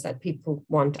questions that people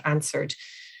want answered.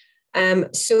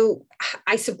 So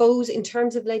I suppose in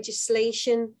terms of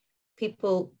legislation,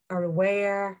 people are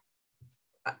aware,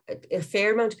 a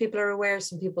fair amount of people are aware,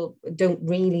 some people don't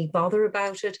really bother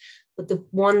about it, but the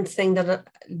one thing that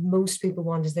most people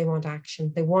want is they want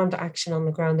action. They want action on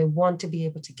the ground. They want to be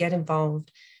able to get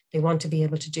involved. They want to be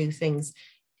able to do things.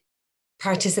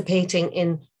 participating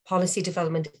in policy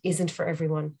development isn't for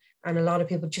everyone. And a lot of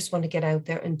people just want to get out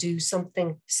there and do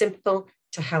something simple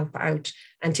to help out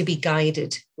and to be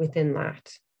guided within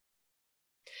that.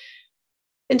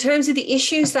 In terms of the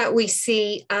issues that we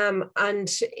see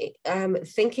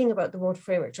thinking about the Water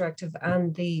Framework Directive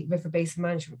and the River Basin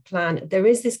Management Plan, there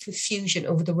is this confusion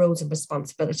over the roles and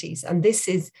responsibilities, and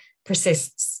this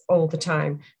persists all the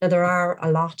time. Now, there are a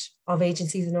lot of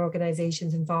agencies and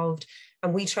organisations involved,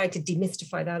 and we tried to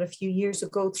demystify that a few years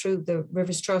ago through the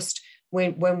Rivers Trust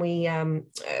when we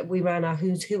ran a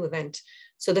Who's Who event.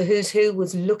 So the Who's Who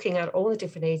was looking at all the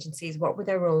different agencies, what were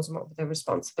their roles and what were their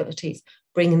responsibilities,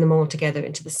 bringing them all together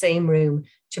into the same room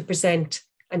to present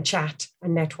and chat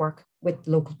and network with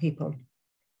local people.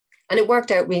 And it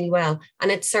worked out really well. And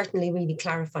it certainly really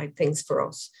clarified things for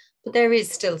us. But there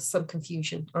is still some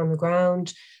confusion on the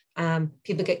ground.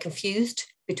 People get confused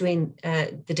between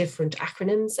the different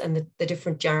acronyms and the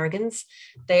different jargons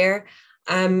there.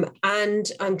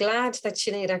 And I'm glad that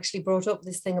Sinead actually brought up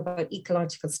this thing about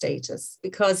ecological status,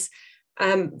 because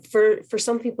for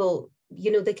some people,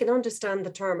 you know, they can understand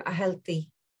the term a healthy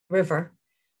river,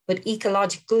 but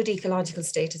good ecological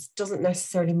status doesn't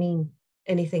necessarily mean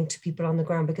anything to people on the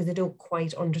ground because they don't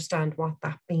quite understand what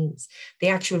that means, the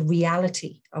actual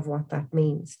reality of what that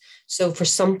means. So for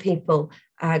some people,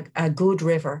 a good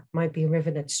river might be a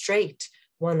river that's straight,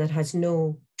 one that has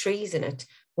no trees in it,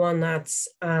 one that's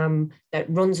that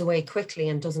runs away quickly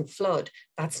and doesn't flood.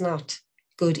 That's not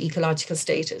good ecological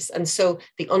status. And so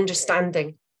the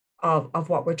understanding of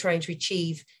what we're trying to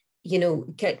achieve, you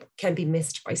know, can be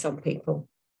missed by some people.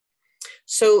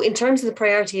 So in terms of the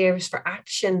priority areas for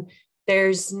action,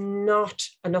 there's not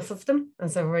enough of them,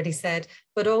 as I've already said,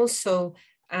 but also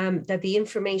that the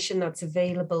information that's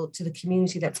available to the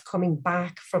community that's coming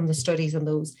back from the studies on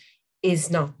those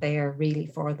is not there really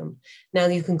for them. Now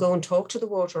you can go and talk to the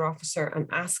water officer and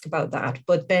ask about that,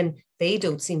 but then they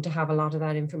don't seem to have a lot of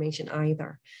that information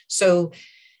either. So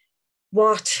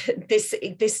what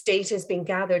this data has been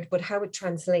gathered, but how it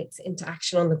translates into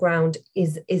action on the ground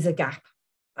is a gap,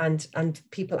 and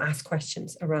people ask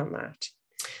questions around that.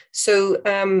 So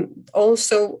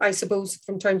also, I suppose,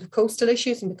 from terms of coastal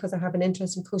issues, and because I have an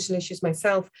interest in coastal issues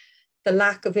myself, the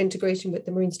lack of integration with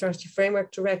the Marine Strategy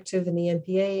Framework Directive and the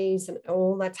NPAs and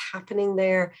all that's happening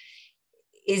there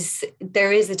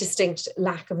there is a distinct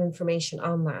lack of information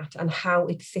on that and how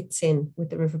it fits in with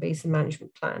the River Basin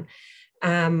Management Plan.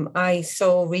 I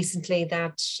saw recently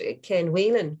that Ken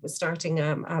Whelan was starting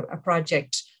a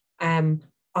project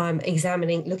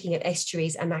looking at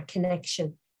estuaries and that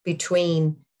connection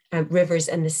between rivers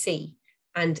and the sea.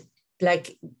 And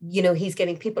like, you know, he's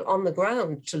getting people on the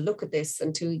ground to look at this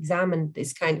and to examine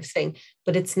this kind of thing,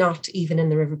 but it's not even in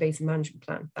the River Basin Management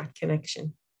Plan, that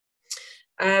connection.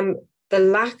 The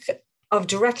lack of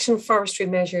direction forestry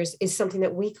measures is something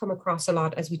that we come across a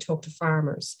lot as we talk to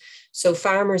farmers. So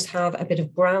farmers have a bit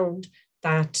of ground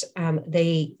that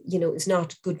they, you know, is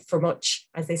not good for much,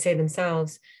 as they say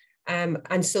themselves.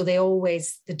 And so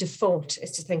the default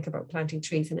is to think about planting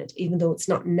trees in it, even though it's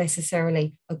not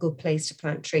necessarily a good place to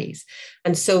plant trees.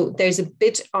 And so there's a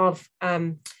bit of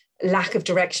lack of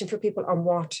direction for people on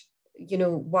what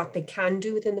they can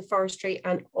do within the forestry.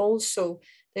 And also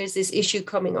there's this issue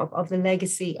coming up of the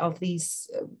legacy of these,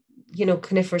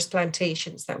 coniferous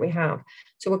plantations that we have.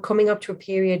 So we're coming up to a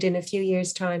period in a few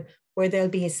years' time where there'll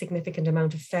be a significant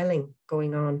amount of felling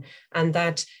going on, and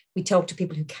that we talk to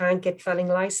people who can't get felling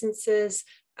licenses.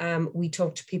 We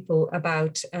talk to people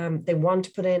about they want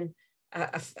to put in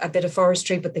a bit of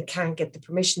forestry, but they can't get the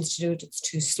permissions to do it. It's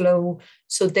too slow.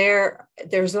 So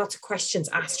there's lots of questions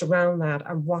asked around that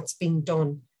and what's being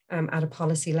done at a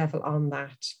policy level on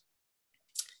that.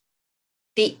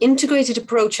 The integrated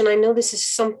approach, and I know this is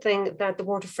something that the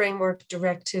Water Framework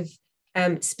Directive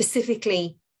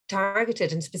specifically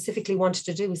targeted and specifically wanted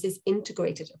to do, is this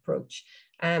integrated approach.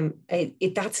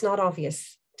 That's not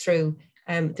obvious through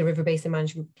the River Basin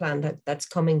Management Plan that's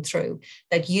coming through,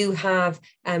 that you have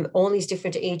all these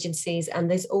different agencies and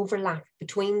this overlap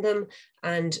between them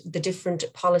and the different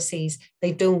policies,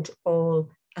 they don't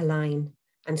all align.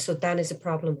 And so that is a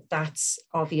problem that's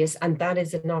obvious, and that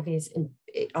is an obvious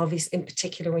in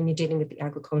particular when you're dealing with the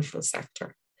agricultural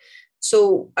sector.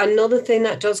 So another thing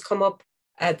that does come up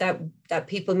that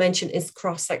people mention is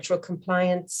cross-sectoral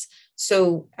compliance.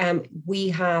 So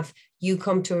you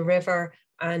come to a river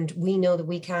and we know that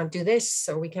we can't do this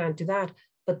or we can't do that,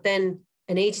 but then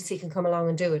an agency can come along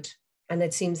and do it, and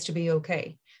it seems to be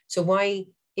okay. So why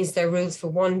is there rules for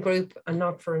one group and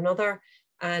not for another?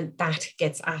 And that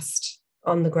gets asked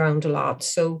on the ground a lot.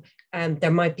 So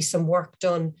there might be some work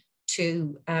done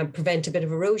to prevent a bit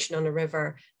of erosion on a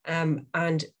river, and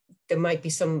there might be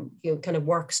some kind of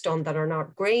works done that are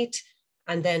not great.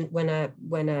 And then when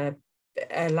a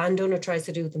landowner tries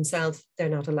to do it themselves, they're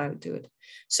not allowed to do it.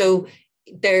 So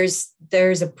there's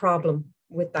a problem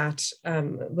with that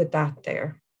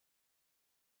there.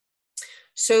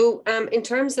 So in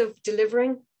terms of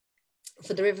delivering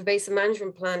for the River Basin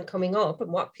Management Plan coming up,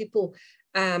 and what people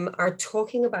are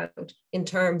talking about in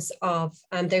terms of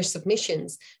their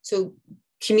submissions. So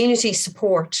community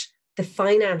support, the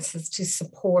finances to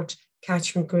support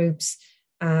catchment groups,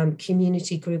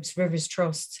 community groups, rivers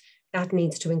trusts, that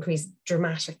needs to increase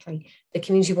dramatically. The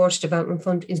Community Water Development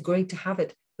Fund is great to have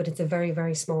it, but it's a very,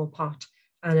 very small pot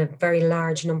and a very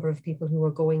large number of people who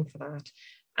are going for that.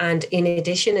 And in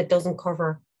addition, it doesn't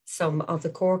cover some of the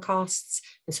core costs.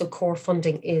 And so core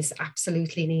funding is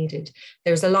absolutely needed.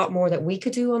 There's a lot more that we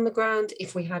could do on the ground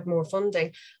if we had more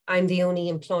funding. I'm the only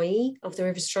employee of the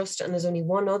Rivers Trust, and there's only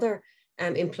one other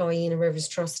employee in a Rivers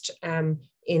Trust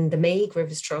in the Maig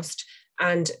Rivers Trust.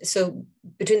 And so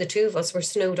between the two of us, we're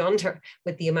snowed under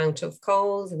with the amount of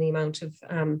calls and the amount of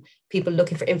people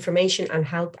looking for information and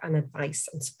help and advice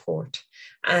and support.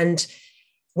 And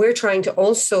we're trying to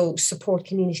also support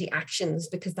community actions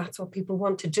because that's what people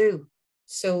want to do.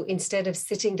 So instead of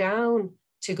sitting down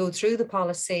to go through the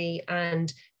policy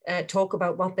and talk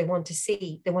about what they want to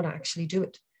see, they want to actually do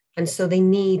it. And so they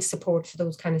need support for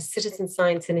those kind of citizen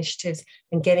science initiatives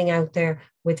and getting out there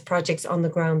with projects on the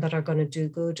ground that are going to do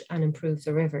good and improve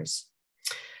the rivers.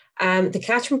 The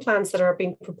catchment plans that are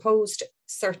being proposed,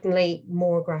 certainly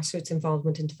more grassroots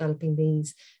involvement in developing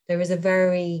these. There is a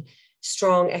very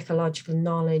strong ecological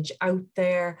knowledge out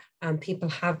there, and people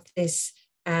have this,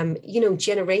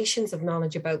 generations of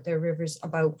knowledge about their rivers,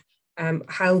 about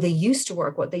how they used to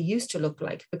work, what they used to look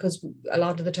like, because a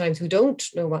lot of the times we don't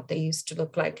know what they used to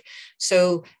look like.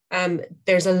 So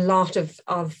there's a lot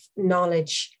of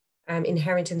knowledge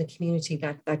inherent in the community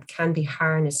that can be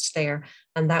harnessed there,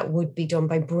 and that would be done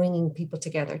by bringing people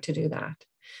together to do that.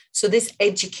 So this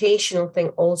educational thing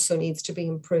also needs to be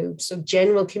improved. So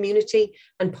general community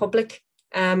and public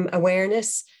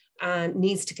awareness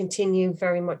needs to continue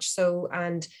very much so,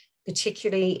 and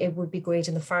particularly it would be great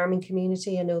in the farming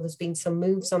community. I know there's been some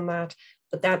moves on that,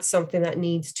 but that's something that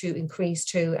needs to increase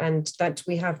too, and that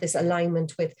we have this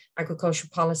alignment with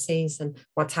agricultural policies and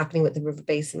what's happening with the River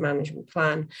Basin Management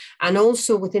Plan. And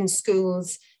also within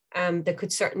schools, there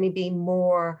could certainly be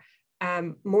more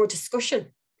discussion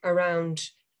around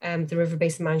the River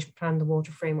Basin Management Plan, the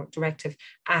Water Framework Directive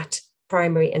at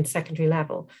primary and secondary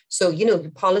level. So,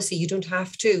 the policy, you don't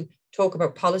have to talk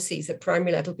about policies at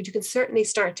primary level, but you can certainly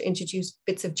start to introduce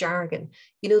bits of jargon.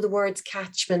 The words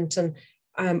catchment and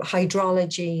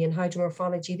hydrology and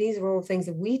hydromorphology, these are all things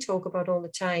that we talk about all the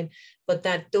time, but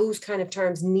that those kind of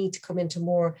terms need to come into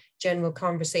more general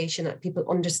conversation, that people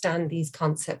understand these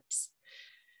concepts.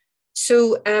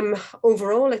 So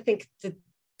overall, I think that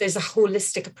there's a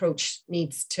holistic approach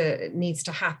needs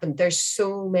to happen. There's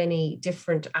so many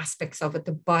different aspects of it,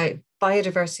 the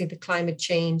biodiversity, the climate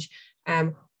change,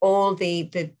 all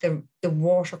the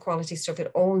water quality stuff,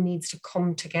 it all needs to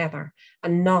come together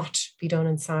and not be done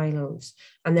in silos.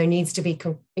 And there needs to be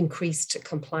increased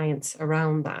compliance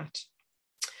around that.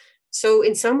 So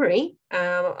in summary,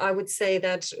 I would say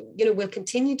that, we'll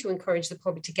continue to encourage the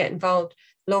public to get involved.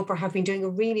 LOPR have been doing a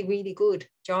really, really good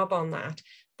job on that.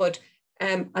 But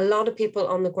a lot of people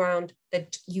on the ground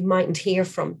that you mightn't hear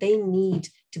from, they need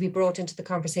to be brought into the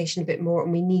conversation a bit more,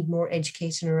 and we need more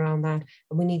education around that,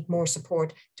 and we need more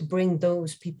support to bring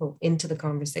those people into the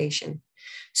conversation.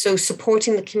 So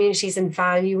supporting the communities and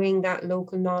valuing that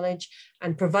local knowledge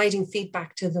and providing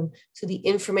feedback to them. So the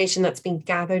information that's being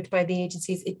gathered by the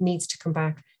agencies, it needs to come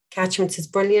back. Catchments is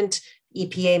brilliant.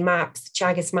 EPA maps,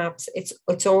 Chagas maps,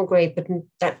 it's all great, but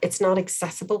that it's not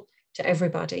accessible to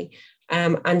everybody.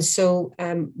 And so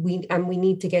we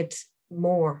need to get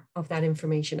more of that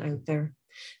information out there.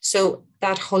 So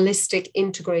that holistic,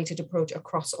 integrated approach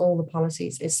across all the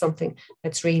policies is something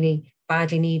that's really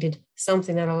badly needed,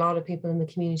 something that a lot of people in the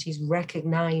communities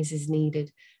recognize is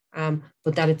needed,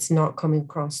 but that it's not coming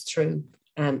across through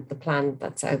the plan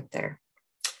that's out there.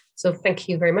 So thank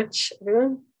you very much,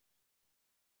 everyone.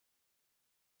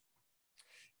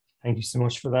 Thank you so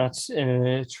much for that,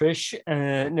 Trish.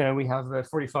 Now we have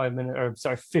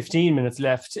 15 minutes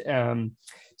left.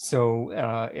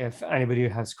 So if anybody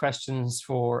has questions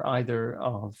for either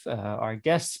of our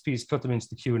guests, please put them into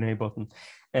the Q&A button.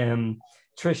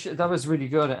 Trish, that was really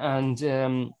good. And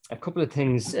a couple of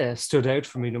things stood out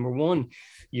for me. Number one,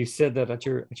 you said that at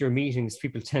your meetings,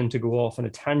 people tend to go off on a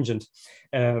tangent,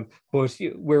 but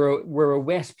we're a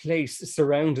wet place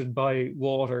surrounded by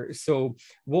water. So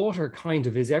water kind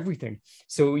of is everything.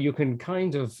 So you can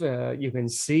kind of you can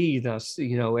see that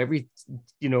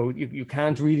you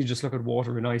can't really just look at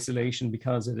water in isolation,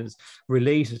 because it is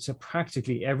related to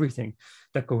practically everything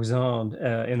that goes on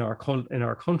in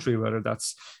our country, whether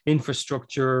that's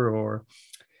infrastructure or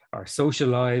our social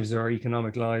lives or our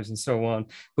economic lives and so on.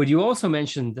 But you also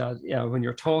mentioned that when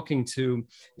you're talking to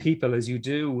people, as you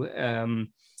do,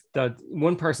 that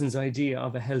one person's idea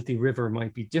of a healthy river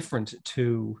might be different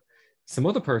to some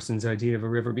other person's idea of a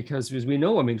river, because as we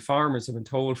know, I mean, farmers have been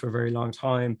told for a very long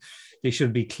time they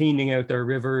should be cleaning out their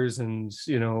rivers, and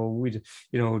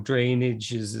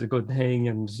drainage is a good thing,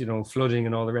 and flooding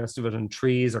and all the rest of it, and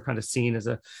trees are kind of seen as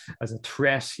a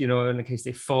threat, in case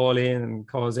they fall in and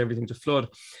cause everything to flood.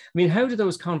 I mean, how do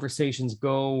those conversations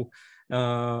go?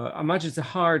 I imagine it's a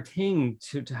hard thing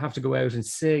to have to go out and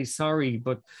say sorry,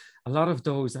 but a lot of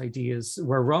those ideas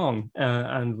were wrong,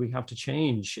 and we have to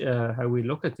change how we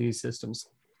look at these systems.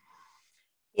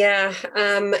 Yeah,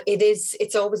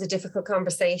 it's always a difficult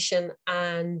conversation,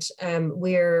 and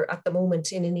we're at the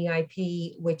moment in an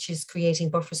EIP which is creating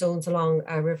buffer zones along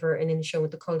a river in Inishowen,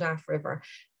 the Culdaf River,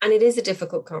 and it is a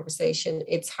difficult conversation.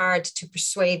 It's hard to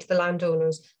persuade the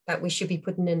landowners that we should be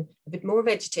putting in a bit more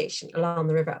vegetation along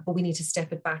the river, but we need to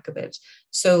step it back a bit.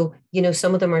 So,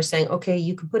 some of them are saying, okay,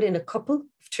 you can put in a couple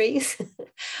of trees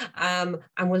and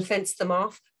we'll fence them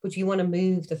off, but you want to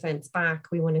move the fence back.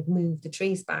 We want to move the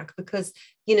trees back, because,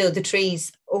 the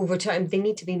trees over time, they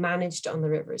need to be managed on the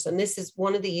rivers. And this is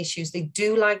one of the issues. They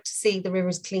do like to see the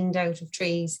rivers cleaned out of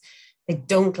trees. They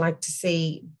don't like to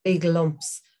see big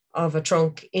lumps of a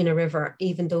trunk in a river,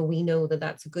 even though we know that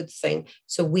that's a good thing.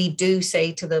 So we do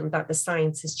say to them that the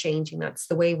science is changing. That's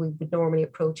the way we would normally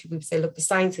approach it. We would say, look, the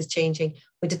science is changing.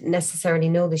 We didn't necessarily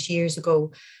know this years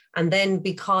ago. And then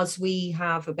because we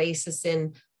have a basis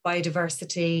in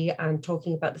biodiversity and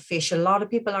talking about the fish, a lot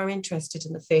of people are interested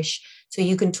in the fish. So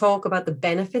you can talk about the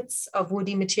benefits of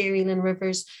woody material in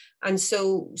rivers. And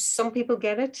so some people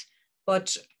get it.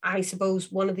 But I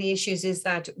suppose one of the issues is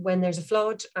that when there's a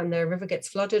flood and the river gets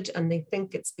flooded and they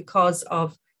think it's because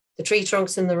of the tree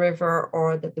trunks in the river,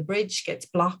 or that the bridge gets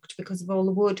blocked because of all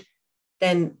the wood,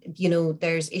 then,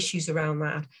 there's issues around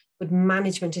that. But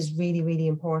management is really, really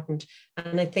important.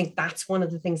 And I think that's one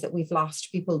of the things that we've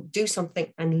lost. People do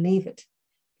something and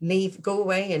go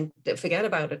away and forget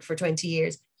about it for 20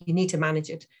 years. You need to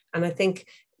manage it. And I think,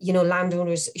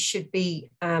 landowners should be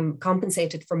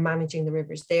compensated for managing the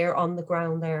rivers. They're on the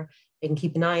ground there. They can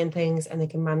keep an eye on things and they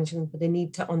can manage them, but they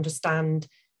need to understand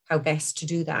how best to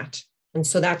do that. And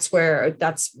so that's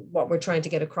what we're trying to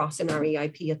get across in our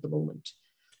EIP at the moment.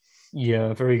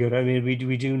 Yeah, very good. I mean, we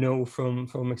do know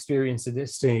from experience at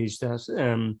this stage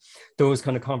that those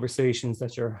kind of conversations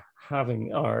that you're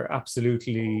having are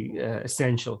absolutely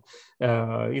essential.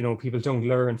 People don't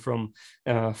learn from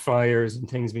flyers and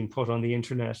things being put on the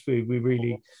internet.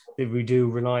 We do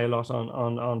rely a lot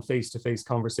on face-to-face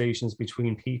conversations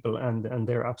between people, and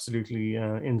they're absolutely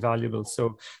invaluable.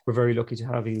 So we're very lucky to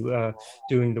have you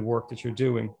doing the work that you're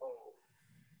doing.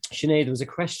 Sinead, there was a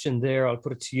question there, I'll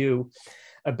put it to you,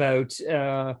 about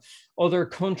other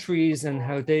countries and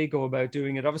how they go about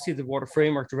doing it. Obviously, the Water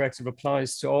Framework Directive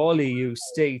applies to all EU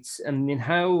states. And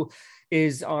how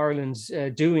is Ireland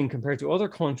doing compared to other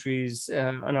countries,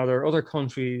 and are there other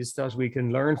countries that we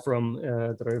can learn from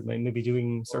that are maybe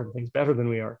doing certain things better than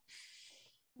we are?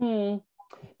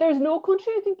 There's no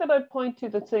country, I think, that I'd point to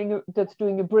that's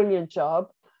doing a brilliant job.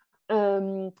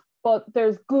 But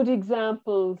there's good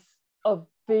examples of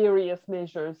various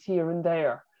measures here and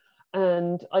there.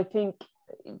 And I think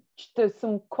there's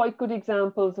some quite good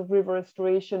examples of river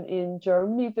restoration in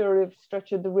Germany. There is a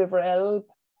stretch of the River Elbe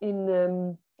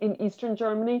in eastern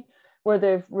Germany, where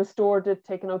they've restored it,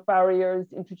 taken out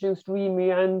barriers, introduced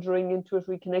re-meandering into it,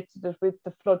 reconnected it with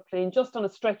the floodplain just on a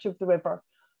stretch of the river.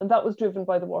 And that was driven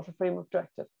by the Water Framework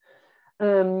Directive.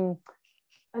 I'm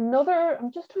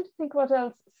just trying to think what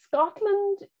else.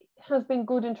 Scotland has been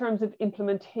good in terms of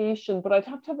implementation, but I'd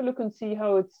have to have a look and see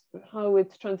how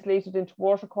it's translated into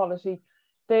water quality.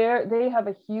 They have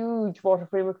a huge Water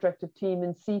Framework Directive team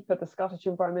in SEPA, the Scottish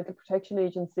Environmental Protection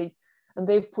Agency, and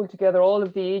they've pulled together all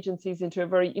of the agencies into a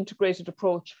very integrated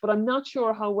approach, but I'm not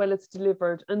sure how well it's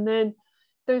delivered. And then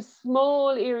there's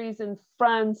small areas in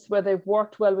France where they've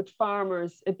worked well with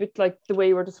farmers, a bit like the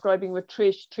way we're describing what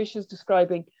Trish is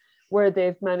describing, where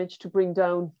they've managed to bring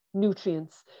down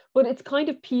nutrients. But it's kind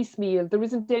of piecemeal. There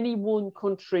isn't any one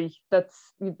country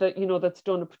that's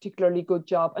done a particularly good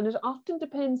job, and it often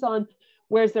depends on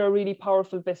where's there a really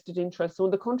powerful vested interest. So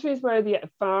in the countries where the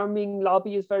farming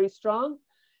lobby is very strong,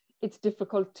 it's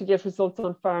difficult to get results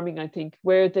on farming, I think.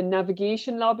 Where the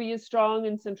navigation lobby is strong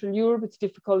in Central Europe, it's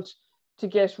difficult to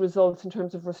get results in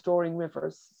terms of restoring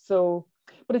rivers. So,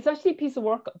 but it's actually a piece of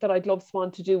work that I'd love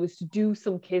SWAN to do, is to do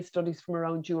some case studies from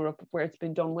around Europe where it's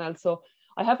been done well. So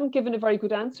I haven't given a very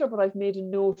good answer, but I've made a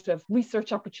note of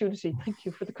research opportunity. Thank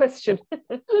you for the question.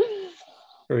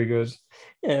 Very good.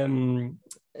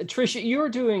 Trish, you're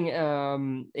doing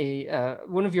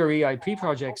one of your EIP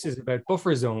projects is about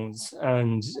buffer zones,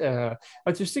 and I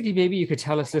was just thinking maybe you could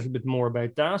tell us a little bit more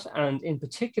about that. And in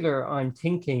particular, I'm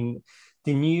thinking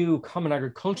the new Common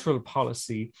Agricultural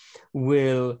Policy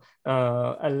will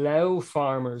allow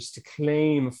farmers to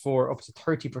claim for up to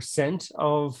 30%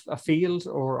 of a field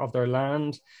or of their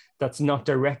land that's not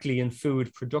directly in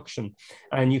food production.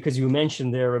 And because you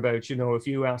mentioned there about, if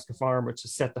you ask a farmer to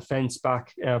set the fence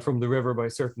back from the river by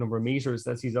a certain number of meters,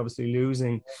 that he's obviously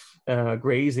losing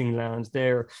grazing land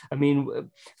there. I mean,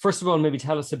 first of all, maybe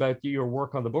tell us about your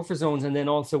work on the buffer zones, and then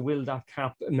also, will that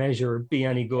cap measure be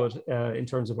any good in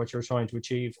terms of what you're trying to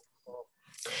achieve?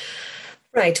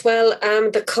 Right. Well,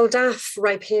 the Culdaf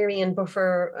Riparian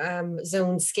Buffer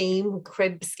Zone Scheme,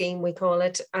 CRIB scheme, we call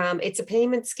it. It's a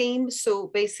payment scheme. So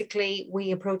basically,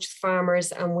 we approach the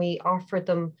farmers and we offer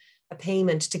them a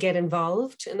payment to get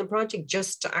involved in the project,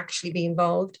 just to actually be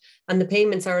involved. And the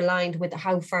payments are aligned with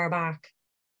how far back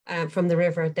from the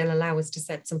river they'll allow us to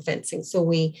set some fencing. So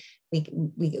we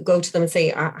go to them and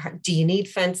say, do you need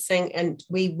fencing? And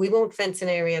we won't fence an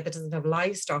area that doesn't have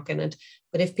livestock in it.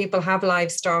 But if people have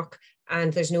livestock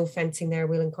and there's no fencing there,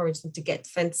 we'll encourage them to get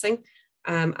fencing.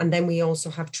 And then we also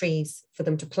have trees for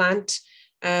them to plant.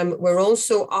 We're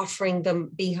also offering them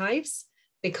beehives,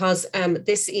 because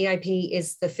this EIP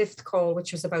is the 5th call,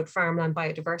 which was about farmland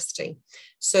biodiversity.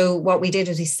 So what we did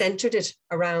is we centered it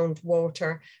around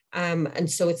water. And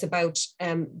so it's about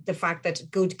the fact that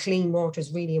good, clean water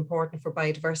is really important for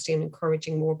biodiversity and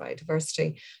encouraging more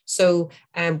biodiversity. So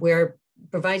we're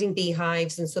providing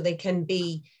beehives, and so they can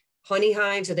be honey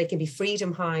hives or they can be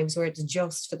freedom hives where it's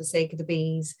just for the sake of the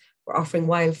bees. We're offering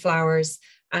wildflowers,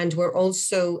 and we're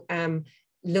also having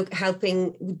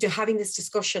this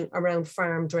discussion around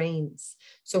farm drains.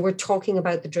 So we're talking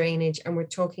about the drainage, and we're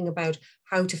talking about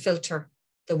how to filter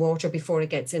the water before it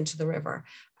gets into the river.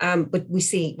 But we're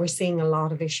seeing a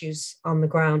lot of issues on the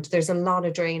ground. There's a lot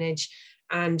of drainage,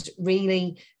 and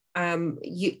really, a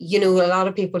lot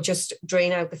of people just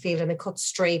drain out the field and they cut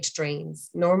straight drains,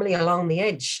 normally along the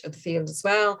edge of the field as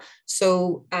well.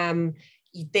 So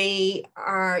they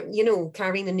are,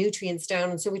 carrying the nutrients down.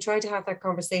 And so we try to have that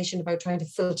conversation about trying to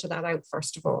filter that out,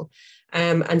 first of all.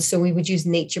 And so we would use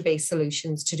nature-based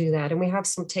solutions to do that. And we have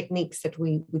some techniques that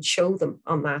we would show them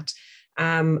on that.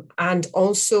 And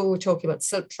also we're talking about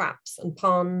silt traps and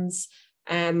ponds.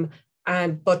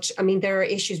 But I mean, there are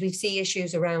issues. We see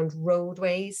issues around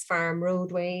roadways, farm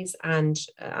roadways, and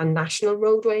national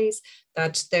roadways,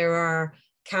 that there are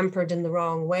campered in the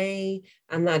wrong way,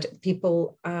 and that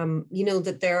people,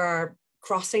 that there are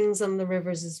crossings on the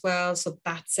rivers as well. So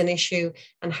that's an issue,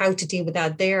 and how to deal with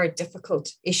that. They are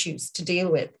difficult issues to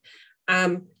deal with.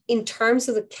 In terms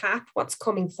of the cap, what's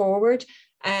coming forward,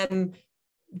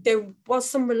 there was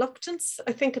some reluctance,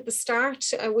 I think, at the start.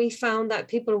 We found that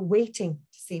people are waiting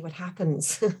to see what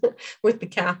happens with the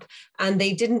cap, and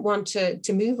they didn't want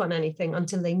to move on anything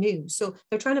until they knew. So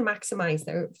they're trying to maximize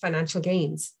their financial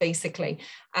gains, basically.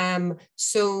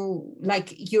 So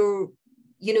like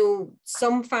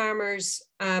some farmers,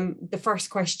 the first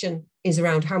question is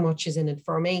around how much is in it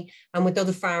for me. And with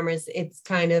other farmers, it's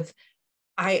kind of,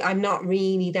 I'm not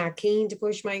really that keen to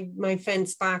push my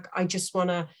fence back. I just want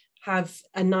to have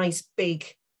a nice big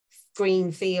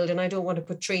green field, and I don't want to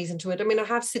put trees into it. I mean, I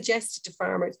have suggested to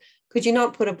farmers, could you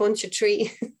not put a bunch of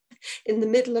trees in the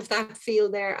middle of that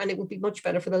field there, and it would be much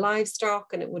better for the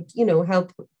livestock, and it would,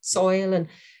 help with soil and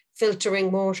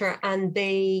filtering water. And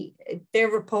they're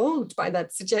repelled by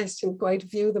that suggestion. Quite a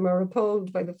few of them are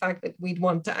repelled by the fact that we'd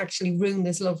want to actually ruin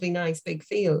this lovely, nice big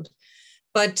field.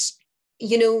 But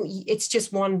it's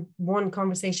just one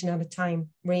conversation at a time,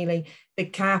 really. The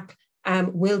cap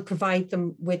will provide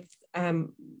them with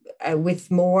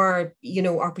more,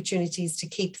 opportunities to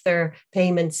keep their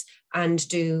payments and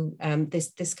do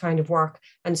this kind of work.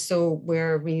 And so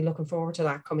we're really looking forward to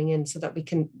that coming in, so that we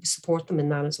can support them in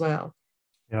that as well.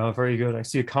 Yeah, very good. I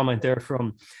see a comment there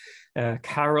from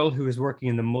Carol, who is working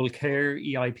in the Mulcair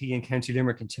EIP in County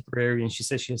Limerick and Tipperary, and she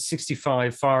says she has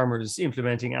 65 farmers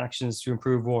implementing actions to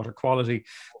improve water quality,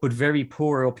 but very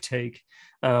poor uptake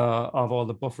of all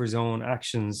the buffer zone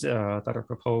actions that are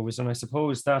proposed. And I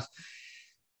suppose that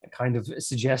kind of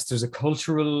suggests there's a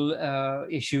cultural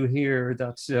issue here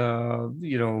that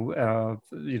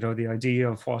the idea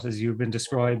of what, as you've been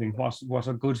describing, what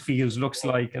a good field looks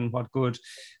like and what good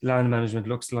land management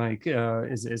looks like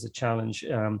is a challenge.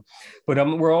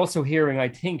 But we're also hearing, I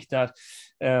think, that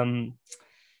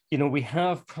we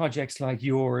have projects like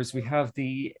yours. We have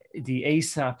the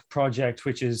ASAP project,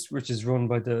 which is run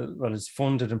by it's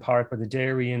funded in part by the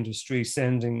dairy industry,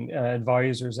 sending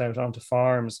advisors out onto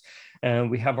farms.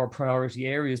 And we have our priority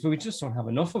areas, but we just don't have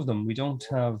enough of them. We don't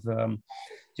have,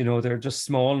 they're just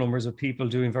small numbers of people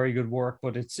doing very good work,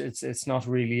 but it's not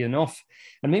really enough.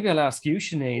 And maybe I'll ask you,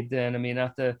 Sinead, then. I mean,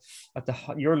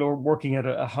 you're working at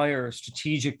a higher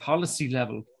strategic policy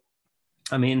level.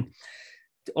 I mean,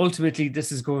 ultimately,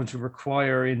 this is going to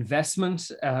require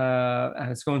investment and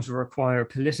it's going to require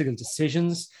political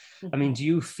decisions. I mean, do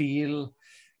you feel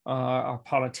our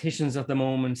politicians at the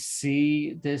moment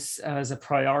see this as a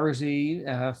priority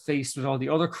faced with all the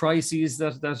other crises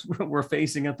that we're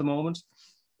facing at the moment?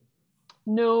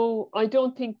 No, I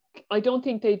don't think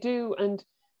they do. And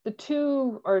the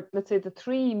two, or let's say the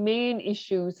three main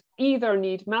issues, either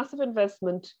need massive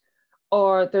investment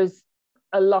or there's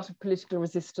a lot of political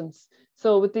resistance.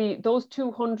 So with those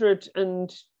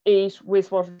 208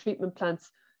 wastewater treatment plants,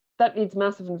 that needs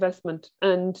massive investment.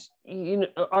 And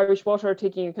Irish Water are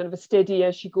taking a kind of a steady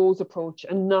as she goes approach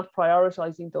and not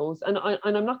prioritizing those. And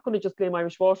I'm not going to just blame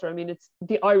Irish Water. I mean, it's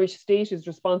the Irish state is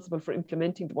responsible for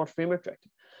implementing the Water Framework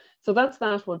Directive. So that's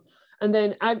that one. And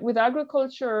then with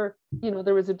agriculture,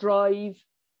 there is a drive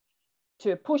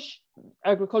to push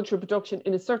agricultural production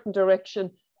in a certain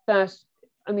direction that,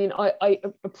 I mean, I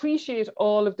appreciate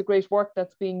all of the great work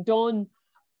that's being done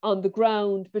on the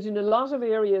ground, but in a lot of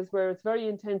areas where it's very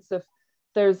intensive,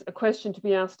 there's a question to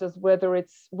be asked as whether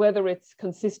it's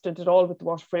consistent at all with the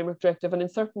Water Framework Directive. And in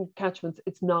certain catchments,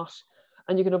 it's not.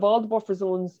 And you can have all the buffer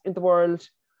zones in the world,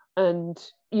 and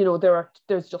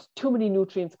there's just too many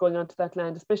nutrients going onto that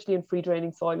land, especially in free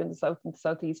draining soil in the south and the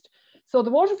southeast. So the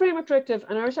Water Framework Directive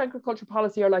and Irish agriculture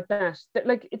policy are like that.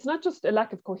 Like, it's not just a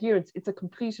lack of coherence, it's a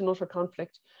complete and utter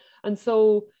conflict. And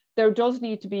so there does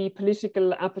need to be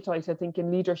political appetite, I think, in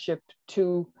leadership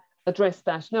to address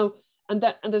that. Now, and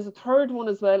there's a third one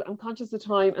as well. I'm conscious of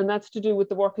time, and that's to do with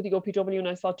the work of the OPW. And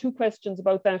I saw two questions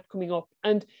about that coming up.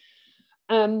 And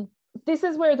this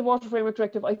is where the Water Framework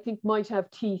Directive, I think, might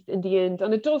have teeth in the end.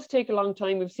 And it does take a long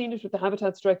time. We've seen it with the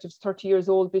Habitats Directive, 30 years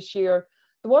old this year.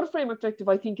 The Water Framework Directive,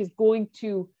 I think, is going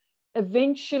to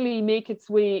eventually make its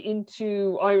way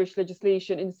into Irish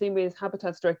legislation in the same way as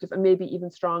Habitats Directive, and maybe even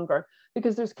stronger,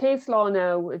 because there's case law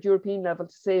now at European level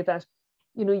to say that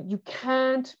you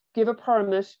can't give a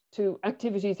permit to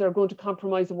activities that are going to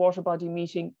compromise a water body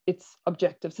meeting its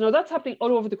objectives. Now that's happening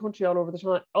all over the country, all over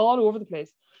the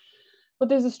place. But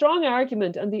there's a strong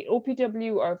argument, and the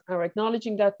OPW are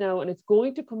acknowledging that now, and it's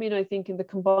going to come in, I think, in the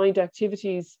combined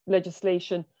activities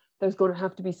legislation. There's going to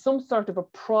have to be some sort of a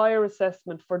prior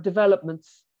assessment for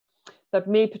developments that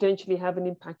may potentially have an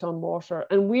impact on water.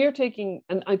 And we're taking,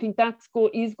 and I think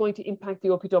is going to impact the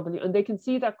OPW, and they can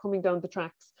see that coming down the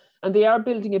tracks. And they are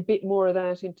building a bit more of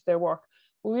that into their work.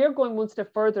 But we are going one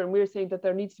step further, and we're saying that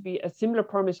there needs to be a similar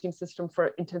permitting system for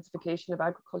intensification of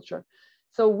agriculture.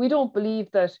 So we don't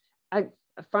believe that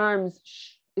farms,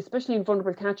 especially in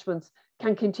vulnerable catchments,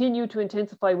 can continue to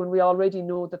intensify when we already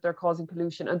know that they're causing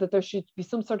pollution, and that there should be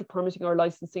some sort of permitting or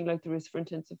licensing like there is for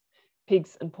intensive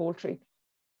pigs and poultry.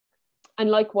 And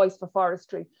likewise for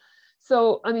forestry.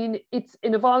 So, I mean, it's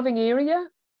an evolving area.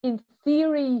 In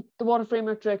theory, the Water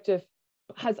Framework Directive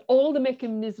has all the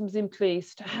mechanisms in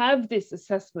place to have this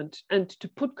assessment and to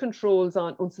put controls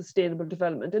on unsustainable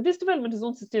development. And this development is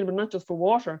unsustainable not just for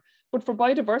water, but for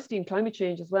biodiversity and climate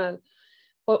change as well.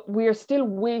 But we are still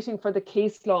waiting for the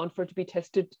case law and for it to be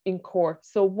tested in court.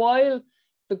 So while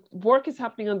the work is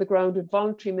happening on the ground with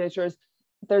voluntary measures,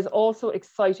 there's also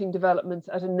exciting developments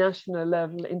at a national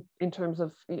level in terms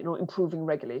of improving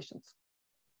regulations.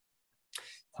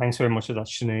 Thanks very much for that,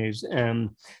 Sinead.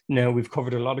 Now, we've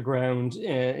covered a lot of ground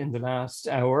in the last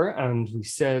hour, and we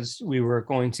said we were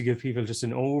going to give people just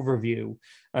an overview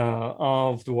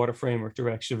of the Water Framework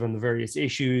Directive and the various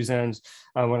issues. And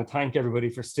I want to thank everybody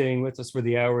for staying with us for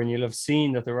the hour. And you'll have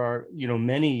seen that there are,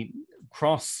 many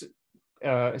cross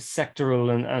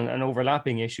sectoral and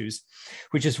overlapping issues,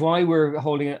 which is why we're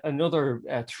holding another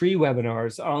 3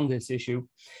 webinars on this issue.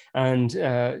 And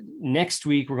next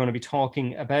week, we're going to be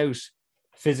talking about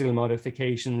physical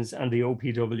modifications and the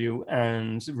OPW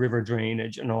and river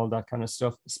drainage and all that kind of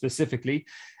stuff specifically.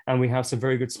 And we have some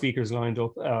very good speakers lined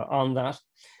up on that.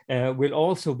 We'll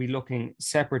also be looking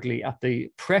separately at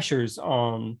the pressures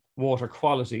on water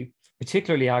quality,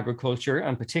 particularly agriculture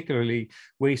and particularly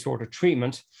wastewater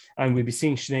treatment. And we'll be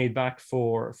seeing Sinead back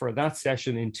for that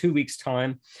session in 2 weeks'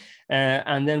 time.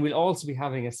 And then we'll also be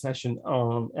having a session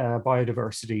on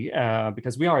biodiversity,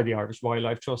 because we are the Irish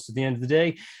Wildlife Trust at the end of the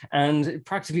day. And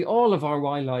practically all of our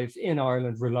wildlife in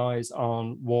Ireland relies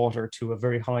on water to a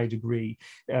very high degree.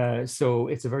 So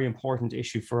it's a very important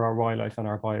issue for our wildlife and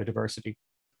our biodiversity.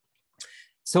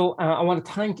 So I want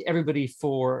to thank everybody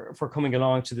for coming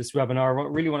along to this webinar. I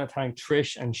really want to thank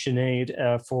Trish and Sinead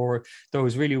for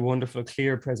those really wonderful,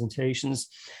 clear presentations.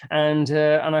 And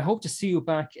I hope to see you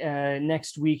back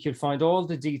next week. You'll find all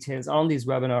the details on these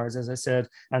webinars, as I said,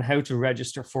 and how to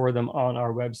register for them on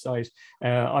our website,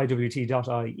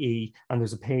 iwt.ie. And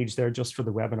there's a page there just for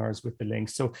the webinars with the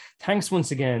links. So thanks once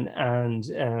again, and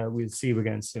we'll see you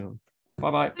again soon.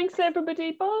 Bye-bye. Thanks,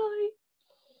 everybody. Bye.